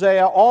 all of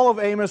Hosea, all of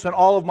Amos, and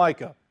all of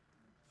Micah.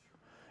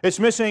 It's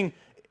missing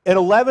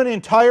 11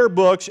 entire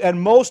books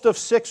and most of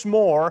 6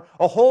 more.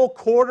 A whole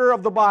quarter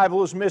of the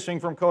Bible is missing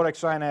from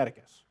Codex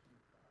Sinaiticus.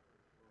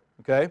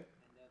 Okay?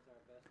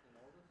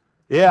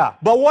 Yeah,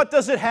 but what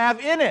does it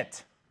have in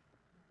it?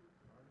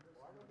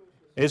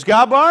 It's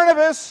got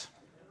Barnabas.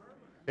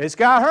 It's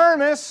got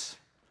Hermas.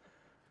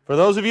 For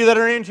those of you that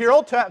are into your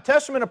Old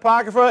Testament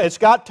Apocrypha, it's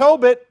got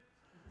Tobit.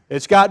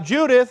 It's got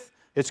Judith.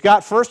 It's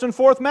got 1st and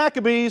 4th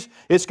Maccabees.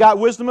 It's got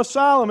Wisdom of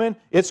Solomon.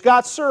 It's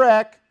got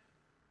Sirach.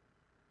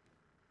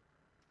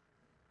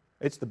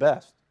 It's the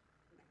best.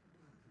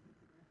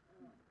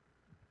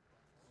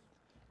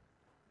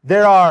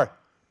 There are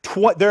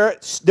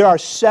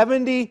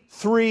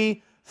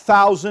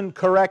 73,000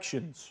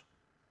 corrections.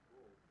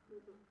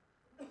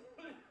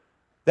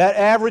 That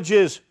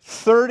averages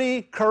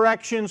 30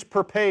 corrections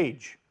per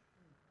page.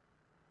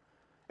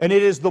 And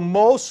it is the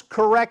most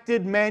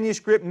corrected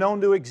manuscript known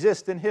to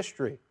exist in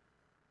history.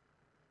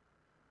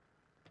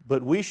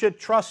 But we should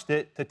trust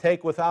it to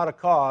take without a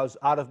cause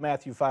out of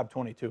Matthew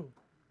 5:22.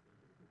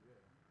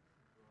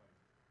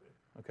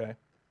 Okay?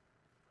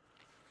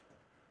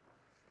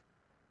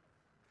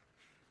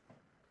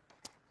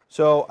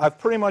 So I've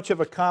pretty much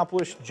have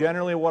accomplished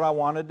generally what I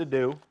wanted to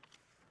do.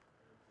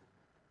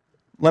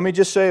 Let me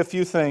just say a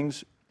few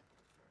things.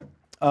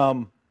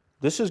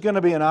 This is going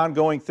to be an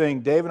ongoing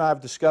thing. Dave and I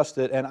have discussed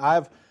it, and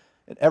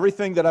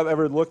everything that I've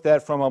ever looked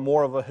at from a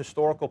more of a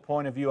historical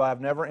point of view,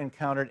 I've never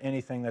encountered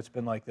anything that's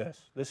been like this.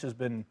 This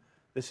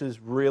has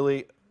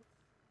really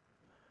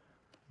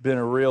been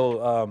a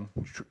real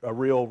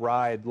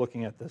ride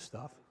looking at this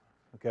stuff.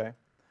 Okay.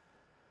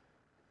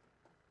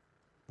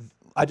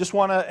 I just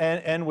want to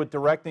end with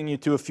directing you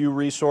to a few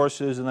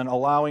resources and then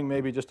allowing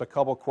maybe just a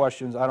couple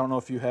questions. I don't know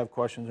if you have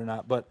questions or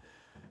not, but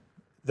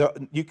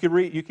you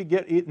could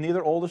get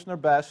neither oldest nor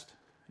best.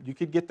 You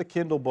could get the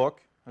Kindle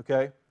book.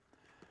 Okay.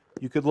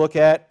 You could look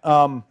at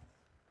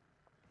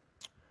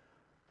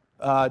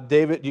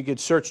David. You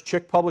could search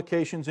Chick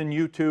Publications in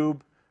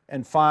YouTube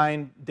and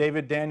find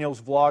David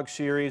Daniels' vlog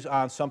series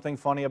on something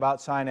funny about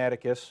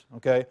Sinaiticus.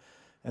 Okay.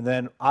 And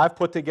then I've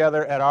put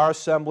together at our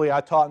assembly.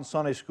 I taught in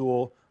Sunday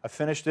school. I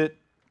finished it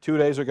 2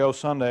 days ago,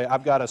 Sunday.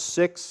 I've got a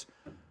six-part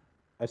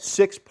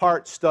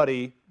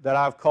study that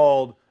I've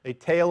called A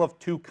Tale of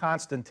Two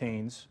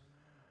Constantines,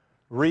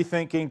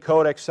 Rethinking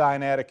Codex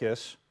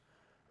Sinaiticus.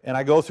 And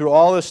I go through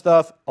all this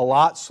stuff a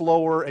lot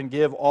slower and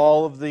give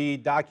all of the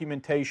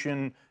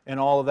documentation and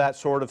all of that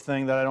sort of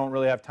thing that I don't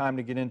really have time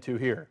to get into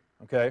here.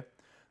 Okay?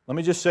 Let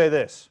me just say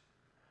this.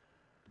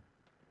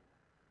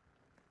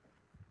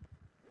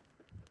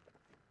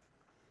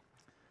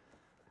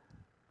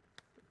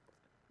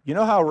 You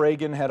know how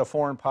Reagan had a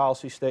foreign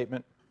policy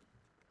statement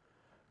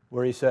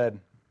where he said,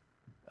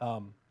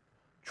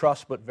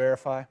 trust but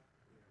verify?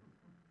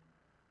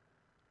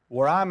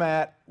 Where I'm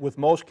at with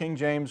most King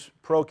James,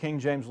 pro-King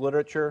James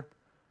literature,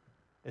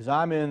 is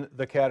I'm in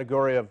the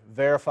category of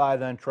verify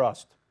then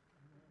trust.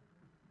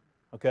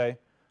 Okay?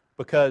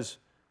 Because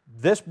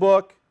this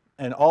book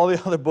and all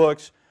the other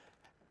books,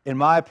 in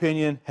my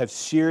opinion, have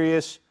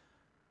serious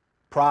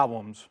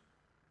problems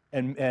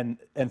and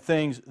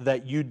things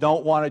that you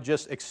don't want to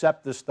just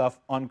accept this stuff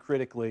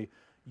uncritically.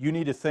 You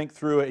need to think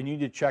through it and you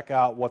need to check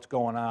out what's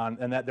going on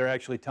and that they're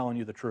actually telling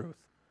you the truth.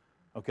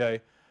 Okay?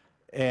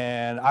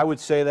 And I would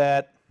say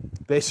that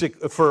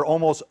for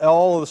almost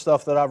all of the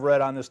stuff that I've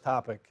read on this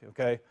topic.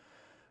 Okay?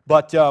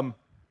 But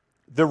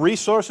the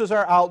resources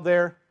are out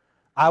there.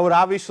 I would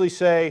obviously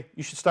say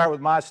you should start with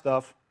my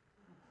stuff.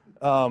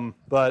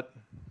 But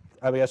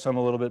I guess I'm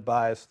a little bit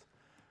biased.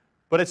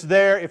 But it's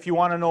there if you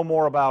want to know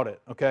more about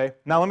it, okay?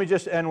 Now let me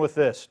just end with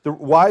this.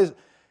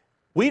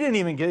 We didn't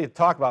even get to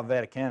talk about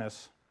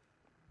Vaticanus.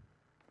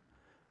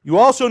 You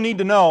also need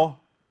to know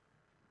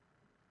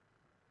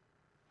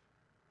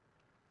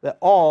that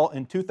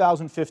in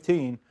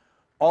 2015,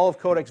 all of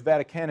Codex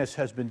Vaticanus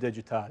has been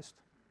digitized.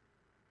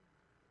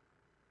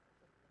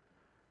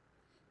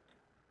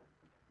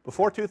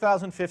 Before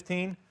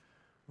 2015,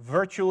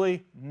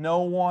 virtually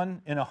no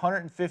one in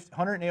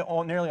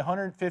nearly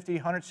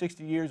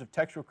 160 years of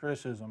textual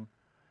criticism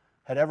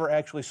had ever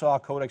actually saw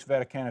Codex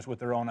Vaticanus with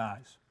their own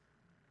eyes.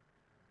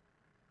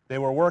 They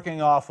were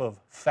working off of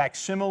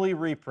facsimile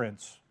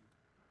reprints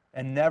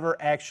and never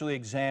actually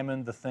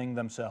examined the thing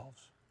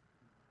themselves.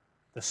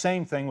 The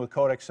same thing with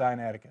Codex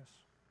Sinaiticus.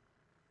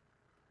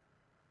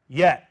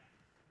 Yet,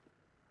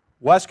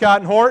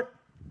 Westcott and Hort,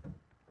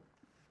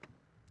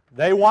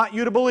 they want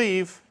you to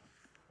believe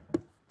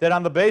that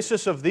on the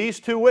basis of these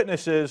two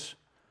witnesses,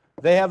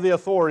 they have the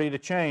authority to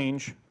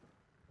change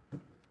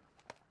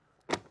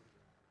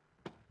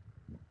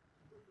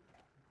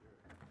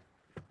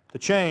to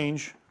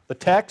change the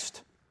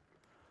text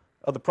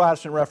of the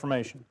Protestant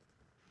Reformation.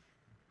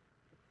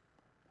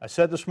 I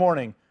said this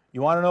morning,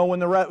 you want to know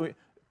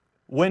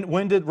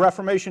when did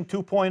Reformation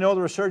 2.0,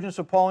 the resurgence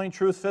of Pauline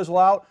truth, fizzle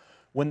out?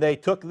 When they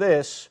took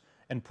this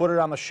and put it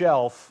on the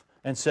shelf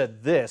and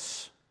said,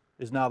 this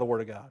is now the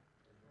Word of God.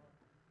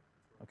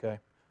 Okay?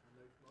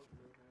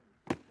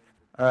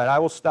 All right, I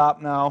will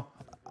stop now.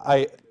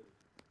 I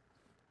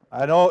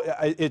know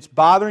it's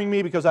bothering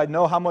me because I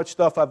know how much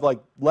stuff I've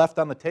left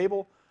on the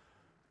table,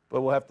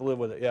 but we'll have to live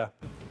with it. Yeah.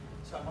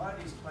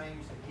 Sinaitic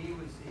claims that he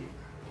was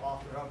the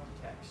author of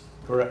the text.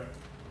 Correct.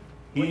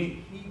 What did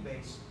he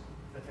based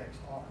the text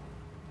on?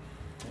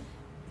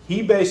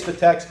 He based the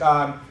text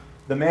on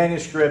the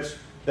manuscripts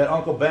that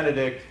Uncle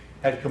Benedict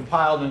had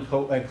compiled and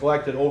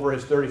collected over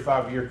his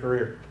 35-year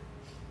career.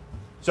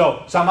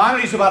 So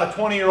Simonides is about a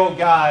 20-year-old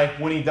guy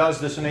when he does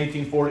this in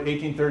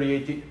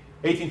 1839,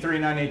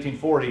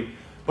 1840,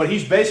 but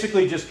he's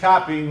basically just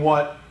copying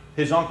what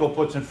his uncle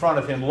puts in front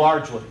of him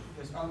largely.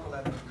 His uncle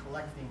had been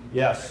collecting.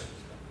 Yes.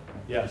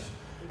 Yes.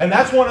 And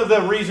that's one of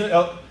the reasons,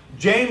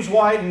 James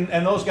White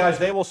and those guys,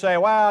 they will say,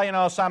 well, you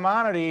know,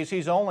 Simonides,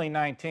 he's only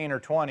 19 or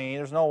 20.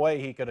 There's no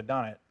way he could have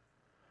done it.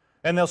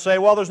 And they'll say,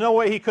 well, there's no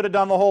way he could have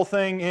done the whole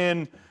thing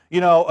in,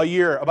 about a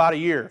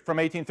year, from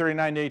 1839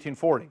 to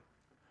 1840.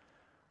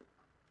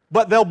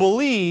 But they'll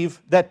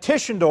believe that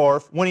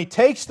Tischendorf, when he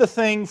takes the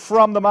thing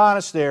from the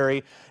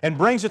monastery and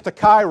brings it to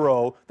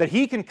Cairo, that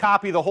he can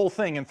copy the whole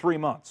thing in 3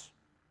 months.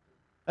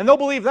 And they'll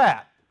believe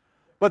that.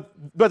 But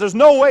there's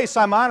no way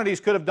Simonides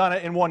could have done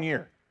it in 1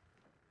 year.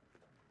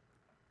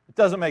 It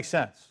doesn't make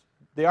sense.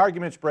 The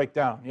arguments break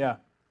down, yeah.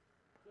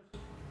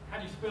 How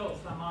do you spell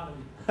Simonides?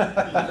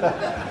 Simonides.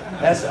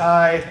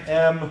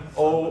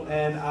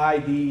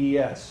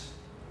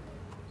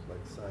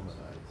 Like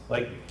Simonides.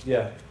 Like,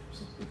 yeah.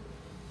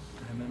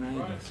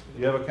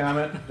 You have a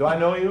comment? Do I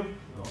know you?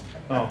 No.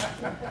 Oh.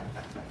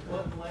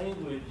 What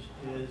language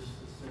is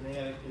the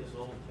Sinaitic, his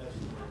Old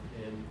Testament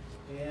in?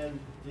 And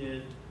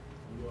did,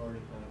 we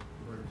already kind of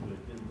referred to it,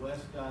 did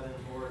Westcott and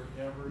Hort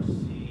ever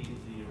see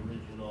the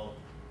original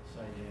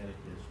Sinaitic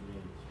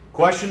manuscript?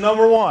 Question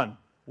number 1.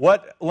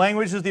 What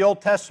language is the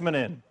Old Testament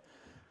in?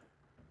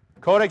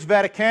 Codex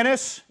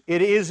Vaticanus,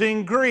 it is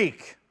in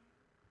Greek.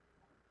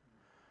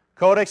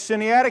 Codex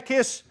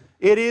Sinaiticus,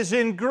 it is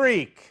in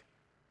Greek.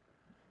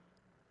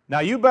 Now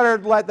you better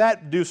let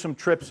that do some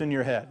trips in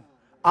your head.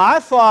 I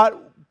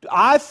thought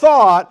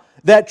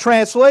that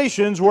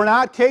translations were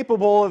not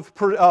capable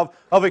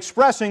of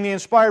expressing the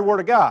inspired Word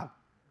of God.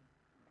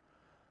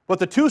 But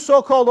the two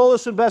so-called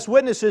oldest and best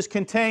witnesses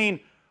contain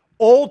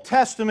Old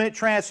Testament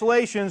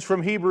translations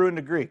from Hebrew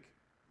into Greek.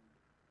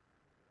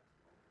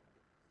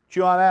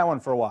 Chew on that one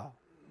for a while.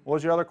 What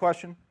was your other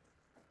question?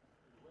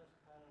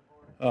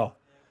 Oh.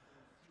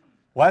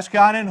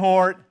 Westcott and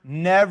Hort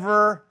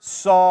never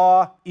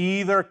saw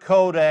either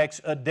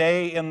codex a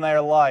day in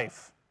their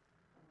life.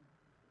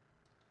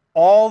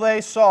 All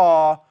they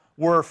saw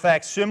were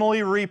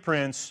facsimile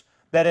reprints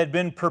that had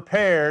been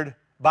prepared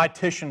by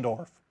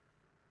Tischendorf.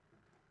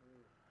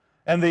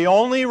 And the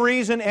only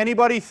reason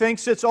anybody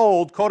thinks it's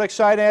old, Codex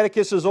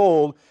Sinaiticus is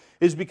old,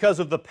 is because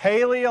of the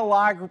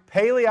paleography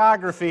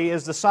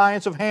is the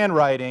science of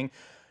handwriting,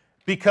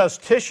 because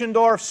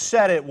Tischendorf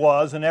said it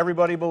was and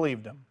everybody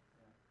believed him.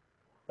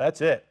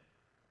 That's it.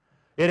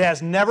 It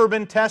has never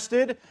been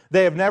tested.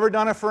 They have never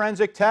done a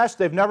forensic test.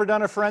 They've never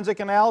done a forensic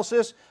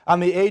analysis on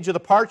the age of the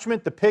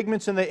parchment, the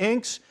pigments in the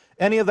inks.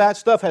 Any of that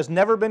stuff has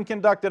never been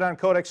conducted on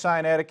Codex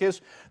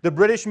Sinaiticus. The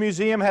British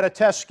Museum had a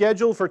test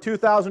scheduled for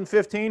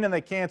 2015 and they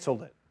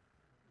canceled it.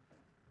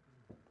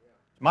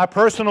 My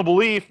personal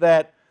belief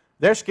that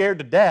they're scared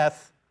to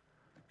death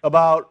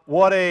about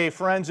what a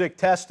forensic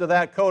test of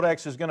that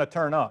codex is going to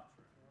turn up.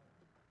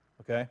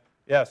 Okay?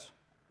 Yes?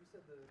 You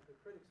said the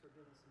critics were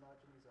giving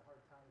Simonides a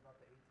hard time about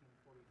the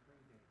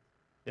 1843 date.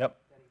 Yep.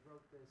 That he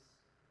wrote this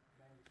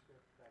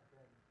manuscript back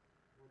then.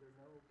 Were there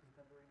no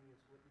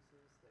contemporaneous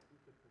witnesses that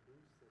he could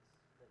produce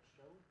that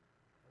showed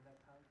in that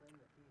time frame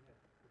that he had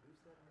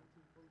produced that in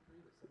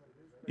 1843? That somebody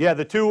was ready? Yeah,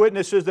 the two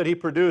witnesses that he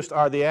produced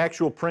are the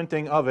actual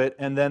printing of it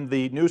and then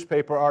the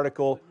newspaper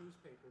article. The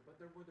newspaper, but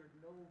were there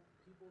no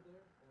people there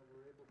that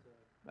were able to?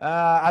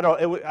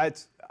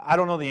 I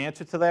don't know the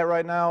answer to that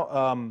right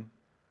now.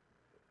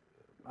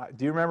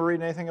 Do you remember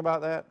reading anything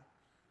about that?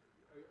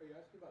 Are you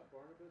asking about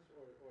Barnabas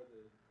or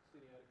the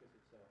Sinaiticus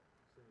itself?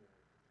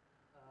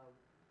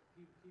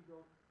 He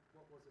wrote,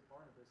 what was it,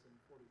 Barnabas in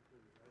 43,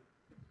 right?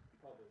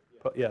 Published,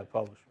 yeah. Yeah,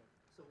 published.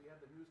 So we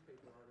have the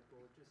newspaper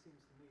article. It just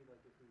seems to me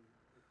like if he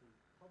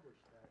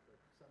published that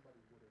somebody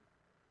would have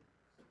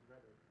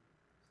read it.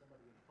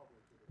 Somebody in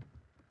public would have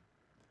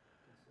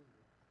consumed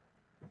it.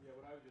 Yeah,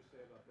 what I would just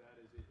say about that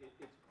is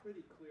it's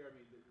pretty clear. I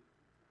mean,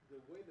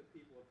 the way that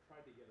people have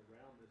tried to get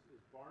around this is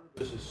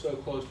Barnabas is so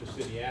close to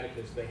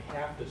Sinaiticus, they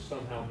have to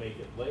somehow make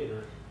it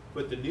later.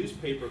 But the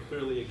newspaper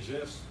clearly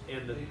exists,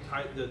 and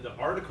the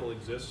article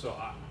exists. So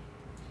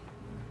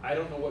I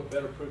don't know what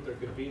better proof there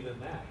could be than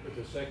that. With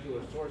a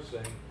secular source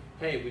saying,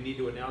 "Hey, we need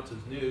to announce as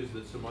news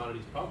that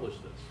Simonides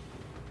published this."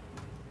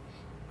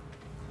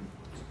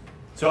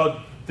 So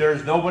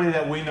there's nobody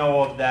that we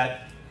know of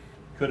that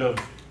could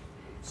have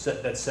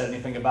said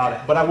anything about it.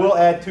 But I will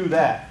add to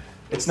that.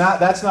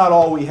 That's not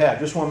all we have.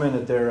 Just 1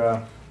 minute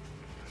there.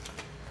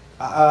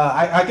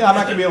 I'm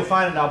not going to be able to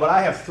find it now, but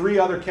I have 3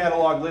 other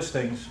catalog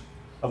listings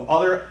of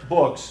other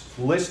books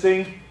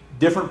listing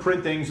different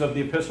printings of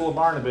the Epistle of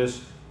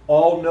Barnabas,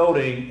 all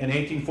noting an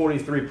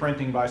 1843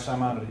 printing by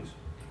Simonides.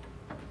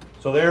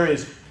 So there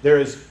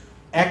is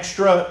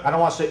extra, I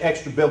don't want to say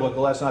extra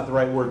biblical, that's not the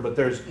right word, but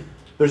there's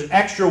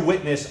extra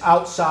witness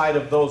outside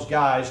of those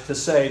guys to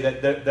say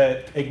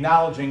that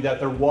acknowledging that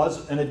there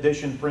was an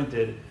edition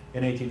printed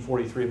in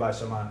 1843 by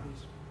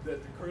Simonides.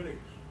 That the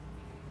critics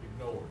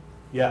ignored.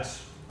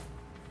 Yes.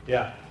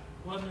 Yeah.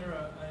 Wasn't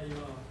there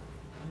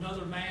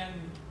another man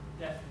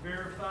that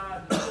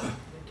verified that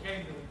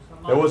came to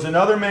Simonides? There was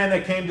another man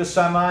that came to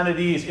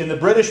Simonides. In the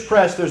British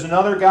press, there's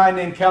another guy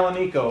named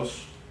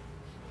Kallinikos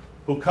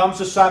who comes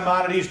to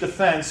Simonides'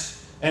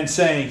 defense and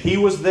saying he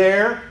was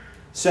there,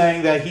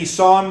 saying that he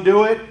saw him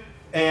do it,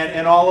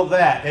 and all of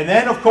that. And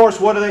then, of course,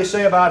 what do they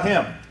say about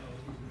him?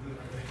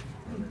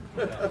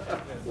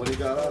 What he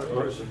got out of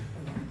person.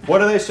 What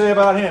do they say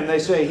about him? They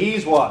say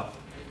he's what?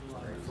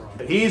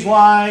 That he's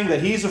lying,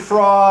 that he's a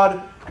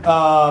fraud,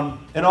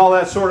 and all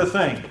that sort of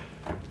thing.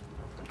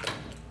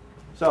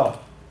 So,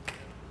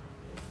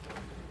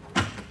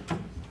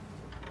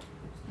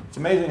 it's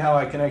amazing how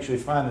I can actually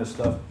find this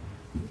stuff.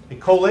 A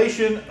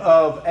collation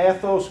of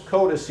Athos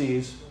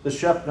codices, the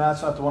shepherd, no,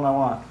 that's not the one I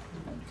want.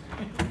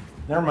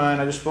 Never mind,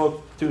 I just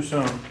spoke too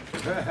soon.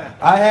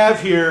 I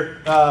have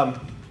here,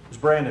 it's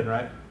Brandon,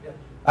 right?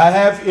 I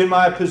have in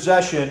my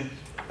possession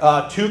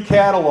 2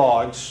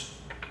 catalogs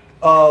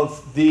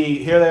of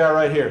here they are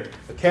right here.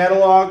 A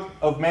catalog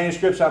of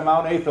manuscripts on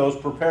Mount Athos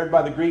prepared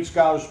by the Greek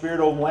scholar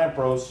Spyridon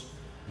Lampros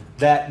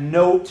that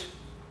note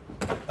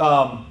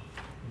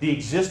the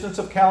existence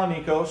of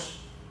Kallinikos,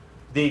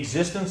 the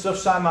existence of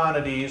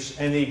Simonides,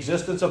 and the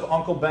existence of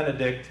Uncle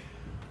Benedict,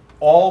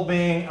 all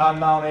being on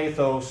Mount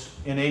Athos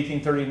in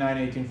 1839,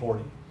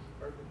 1840.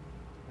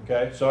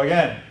 Okay, so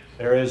again,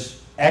 there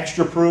is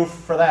extra proof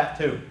for that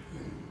too,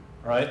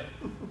 right?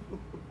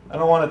 I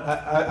don't want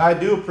to. I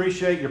do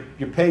appreciate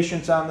your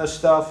patience on this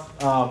stuff.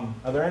 Are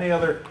there any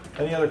other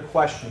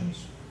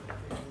questions?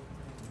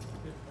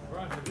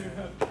 Bryan, have you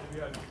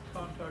had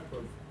contact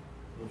with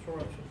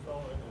Sorensen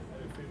and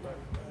any feedback?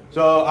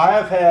 So I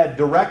have had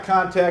direct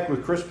contact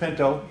with Chris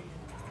Pinto.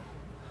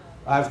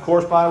 I've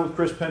corresponded with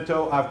Chris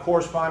Pinto. I've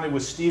corresponded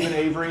with Stephen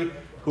Avery,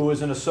 who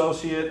is an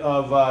associate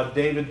of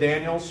David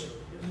Daniels.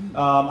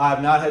 I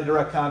have not had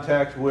direct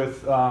contact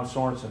with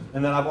Sorensen.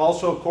 And then I've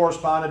also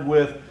corresponded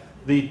with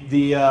the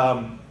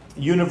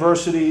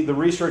university, the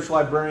research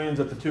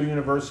librarians at the 2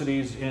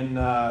 universities in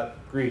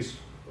Greece.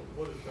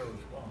 What is their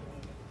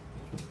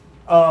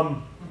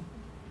response?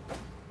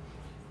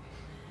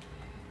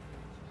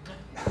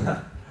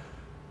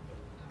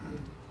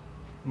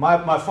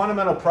 My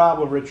fundamental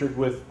problem, Richard,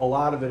 with a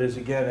lot of it is,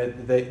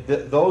 again,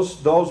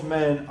 those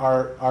men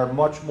are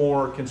much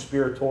more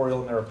conspiratorial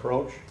in their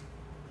approach.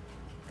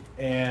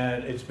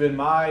 And it's been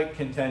my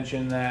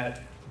contention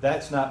that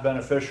that's not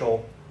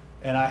beneficial.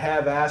 And I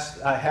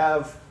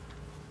haven't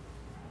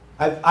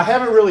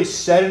really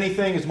said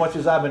anything as much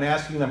as I've been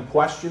asking them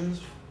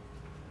questions.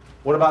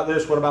 What about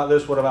this? What about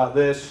this? What about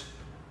this?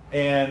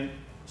 And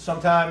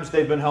sometimes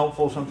they've been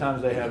helpful,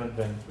 sometimes they haven't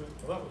been.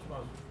 Well, that was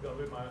going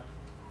to be my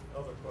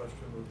other question.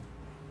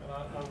 And I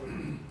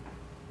would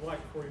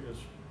like for you to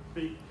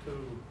speak to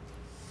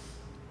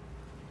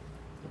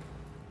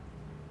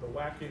the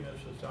wackiness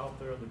that's out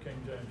there in the King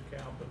James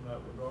camp in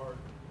that regard.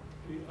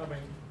 I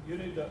mean, you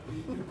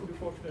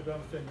folks need to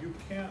understand you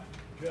can't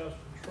just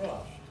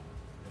trust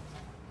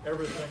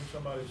everything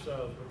somebody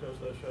says because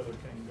they say they're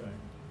King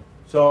James.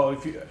 So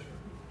if you,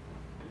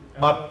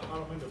 I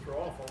don't mean to throw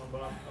off on them,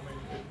 but I mean,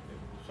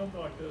 something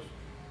like this,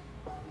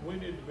 we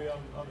need to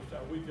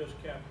understand. We just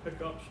can't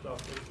pick up stuff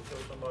just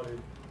because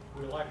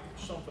we like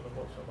something of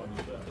what somebody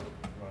said.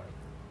 Right.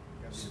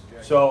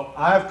 So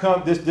I've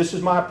come. This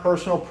is my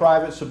personal,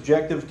 private,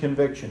 subjective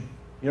conviction.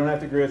 You don't have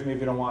to agree with me if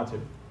you don't want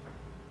to.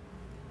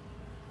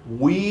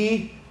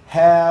 We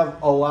have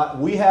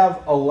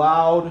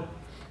allowed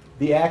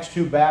the Acts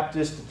 2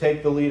 Baptists to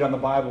take the lead on the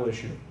Bible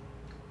issue.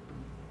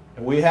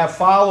 And we have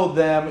followed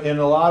them in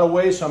a lot of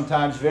ways,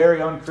 sometimes very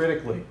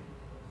uncritically.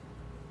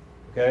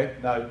 Okay?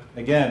 Now,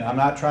 again, I'm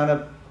not trying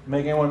to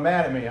make anyone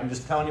mad at me. I'm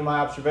just telling you my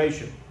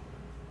observation.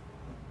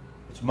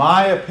 It's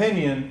my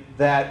opinion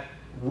that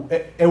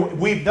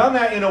we've done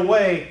that in a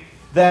way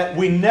that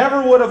we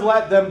never would have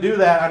let them do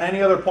that on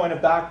any other point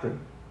of doctrine.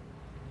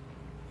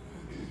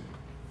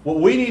 What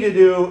we need to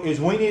do is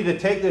we need to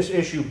take this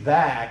issue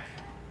back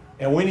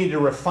and we need to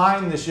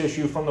refine this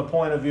issue from the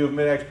point of view of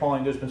mid-Acts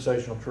Pauline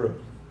dispensational truth.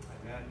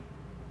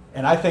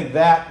 And I think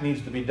that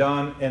needs to be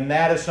done, and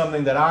that is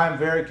something that I'm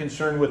very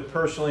concerned with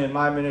personally in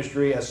my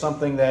ministry as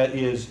something that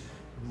is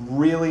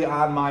really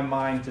on my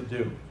mind to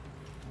do.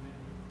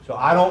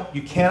 So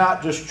you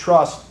cannot just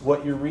trust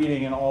what you're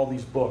reading in all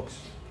these books.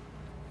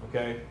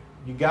 Okay?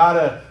 You got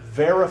to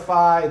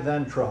verify,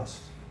 then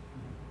trust.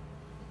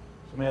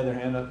 Somebody had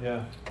their hand up,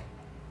 yeah.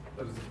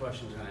 That was the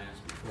question I was going to ask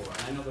before.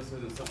 And I know this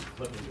isn't something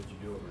flippant that you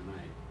do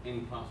overnight.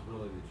 Any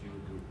possibility that you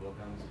would do a book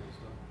on this kind of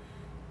stuff?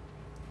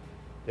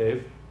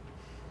 Dave?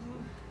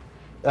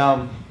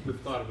 We've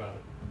thought about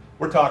it.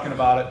 We're talking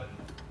about it.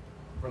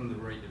 From the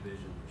rate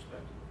division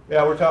perspective.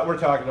 Yeah, we're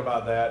talking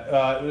about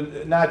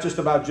that. Not just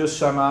about just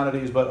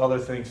Simonides, but other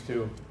things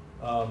too.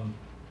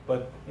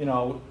 But, you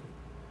know,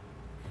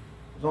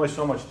 there's only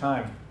so much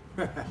time.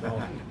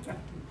 So,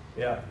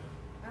 yeah.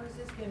 I was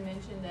just going to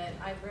mention that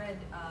I've read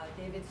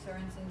David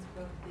Sorensen's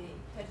book,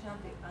 Catching Up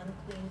the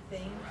Unclean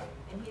Thing,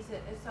 and he's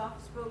a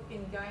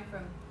soft-spoken guy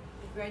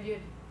he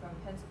graduated from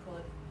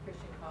Pensacola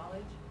Christian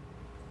College,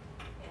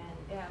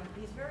 and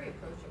he's very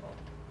approachable.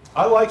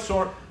 I like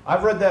Soren.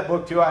 I've read that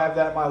book too. I have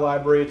that in my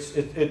library.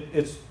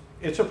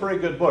 It's a pretty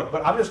good book.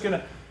 But I'm just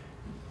gonna,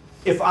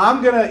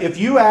 if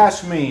you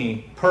ask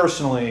me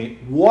personally,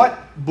 what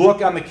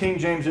book on the King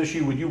James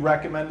issue would you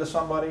recommend to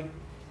somebody?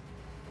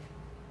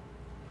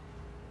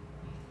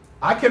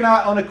 I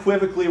cannot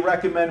unequivocally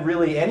recommend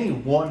really any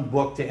one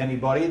book to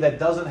anybody that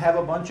doesn't have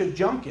a bunch of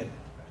junk in it.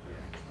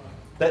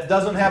 That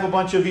doesn't have a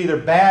bunch of either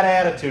bad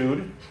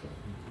attitude,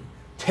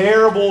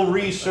 terrible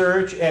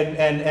research, and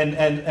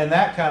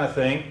that kind of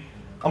thing.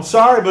 I'm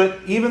sorry, but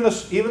even the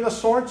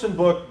Sorensen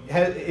book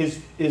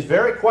is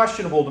very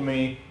questionable to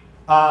me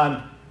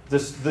on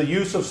the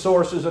use of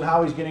sources and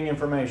how he's getting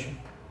information.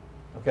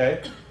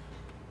 Okay?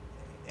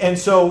 And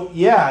so,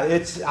 yeah,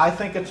 I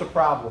think it's a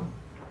problem.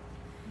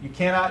 You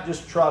cannot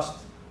just trust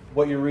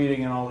what you're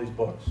reading in all these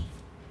books.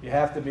 You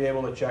have to be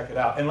able to check it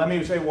out. And let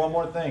me say one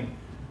more thing.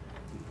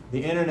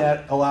 The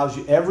internet allows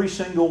you, every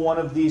single one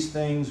of these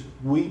things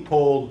we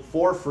pulled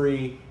for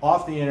free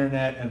off the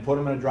internet and put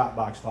them in a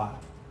Dropbox file.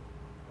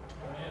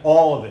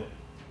 All of it.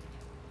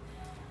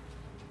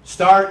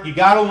 You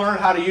got to learn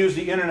how to use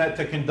the internet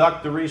to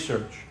conduct the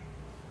research.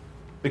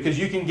 Because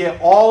you can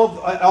get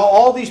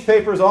all these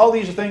papers, all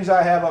these things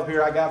I have up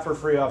here, I got for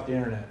free off the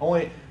internet.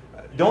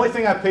 The only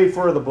thing I paid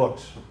for are the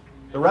books.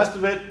 The rest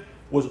of it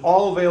was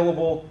all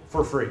available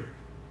for free.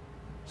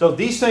 So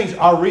these things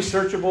are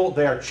researchable,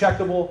 they are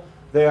checkable,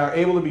 they are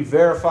able to be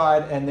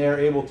verified, and they are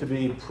able to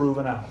be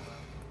proven out.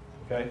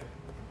 Okay?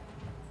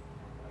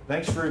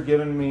 Thanks for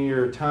giving me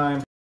your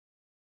time.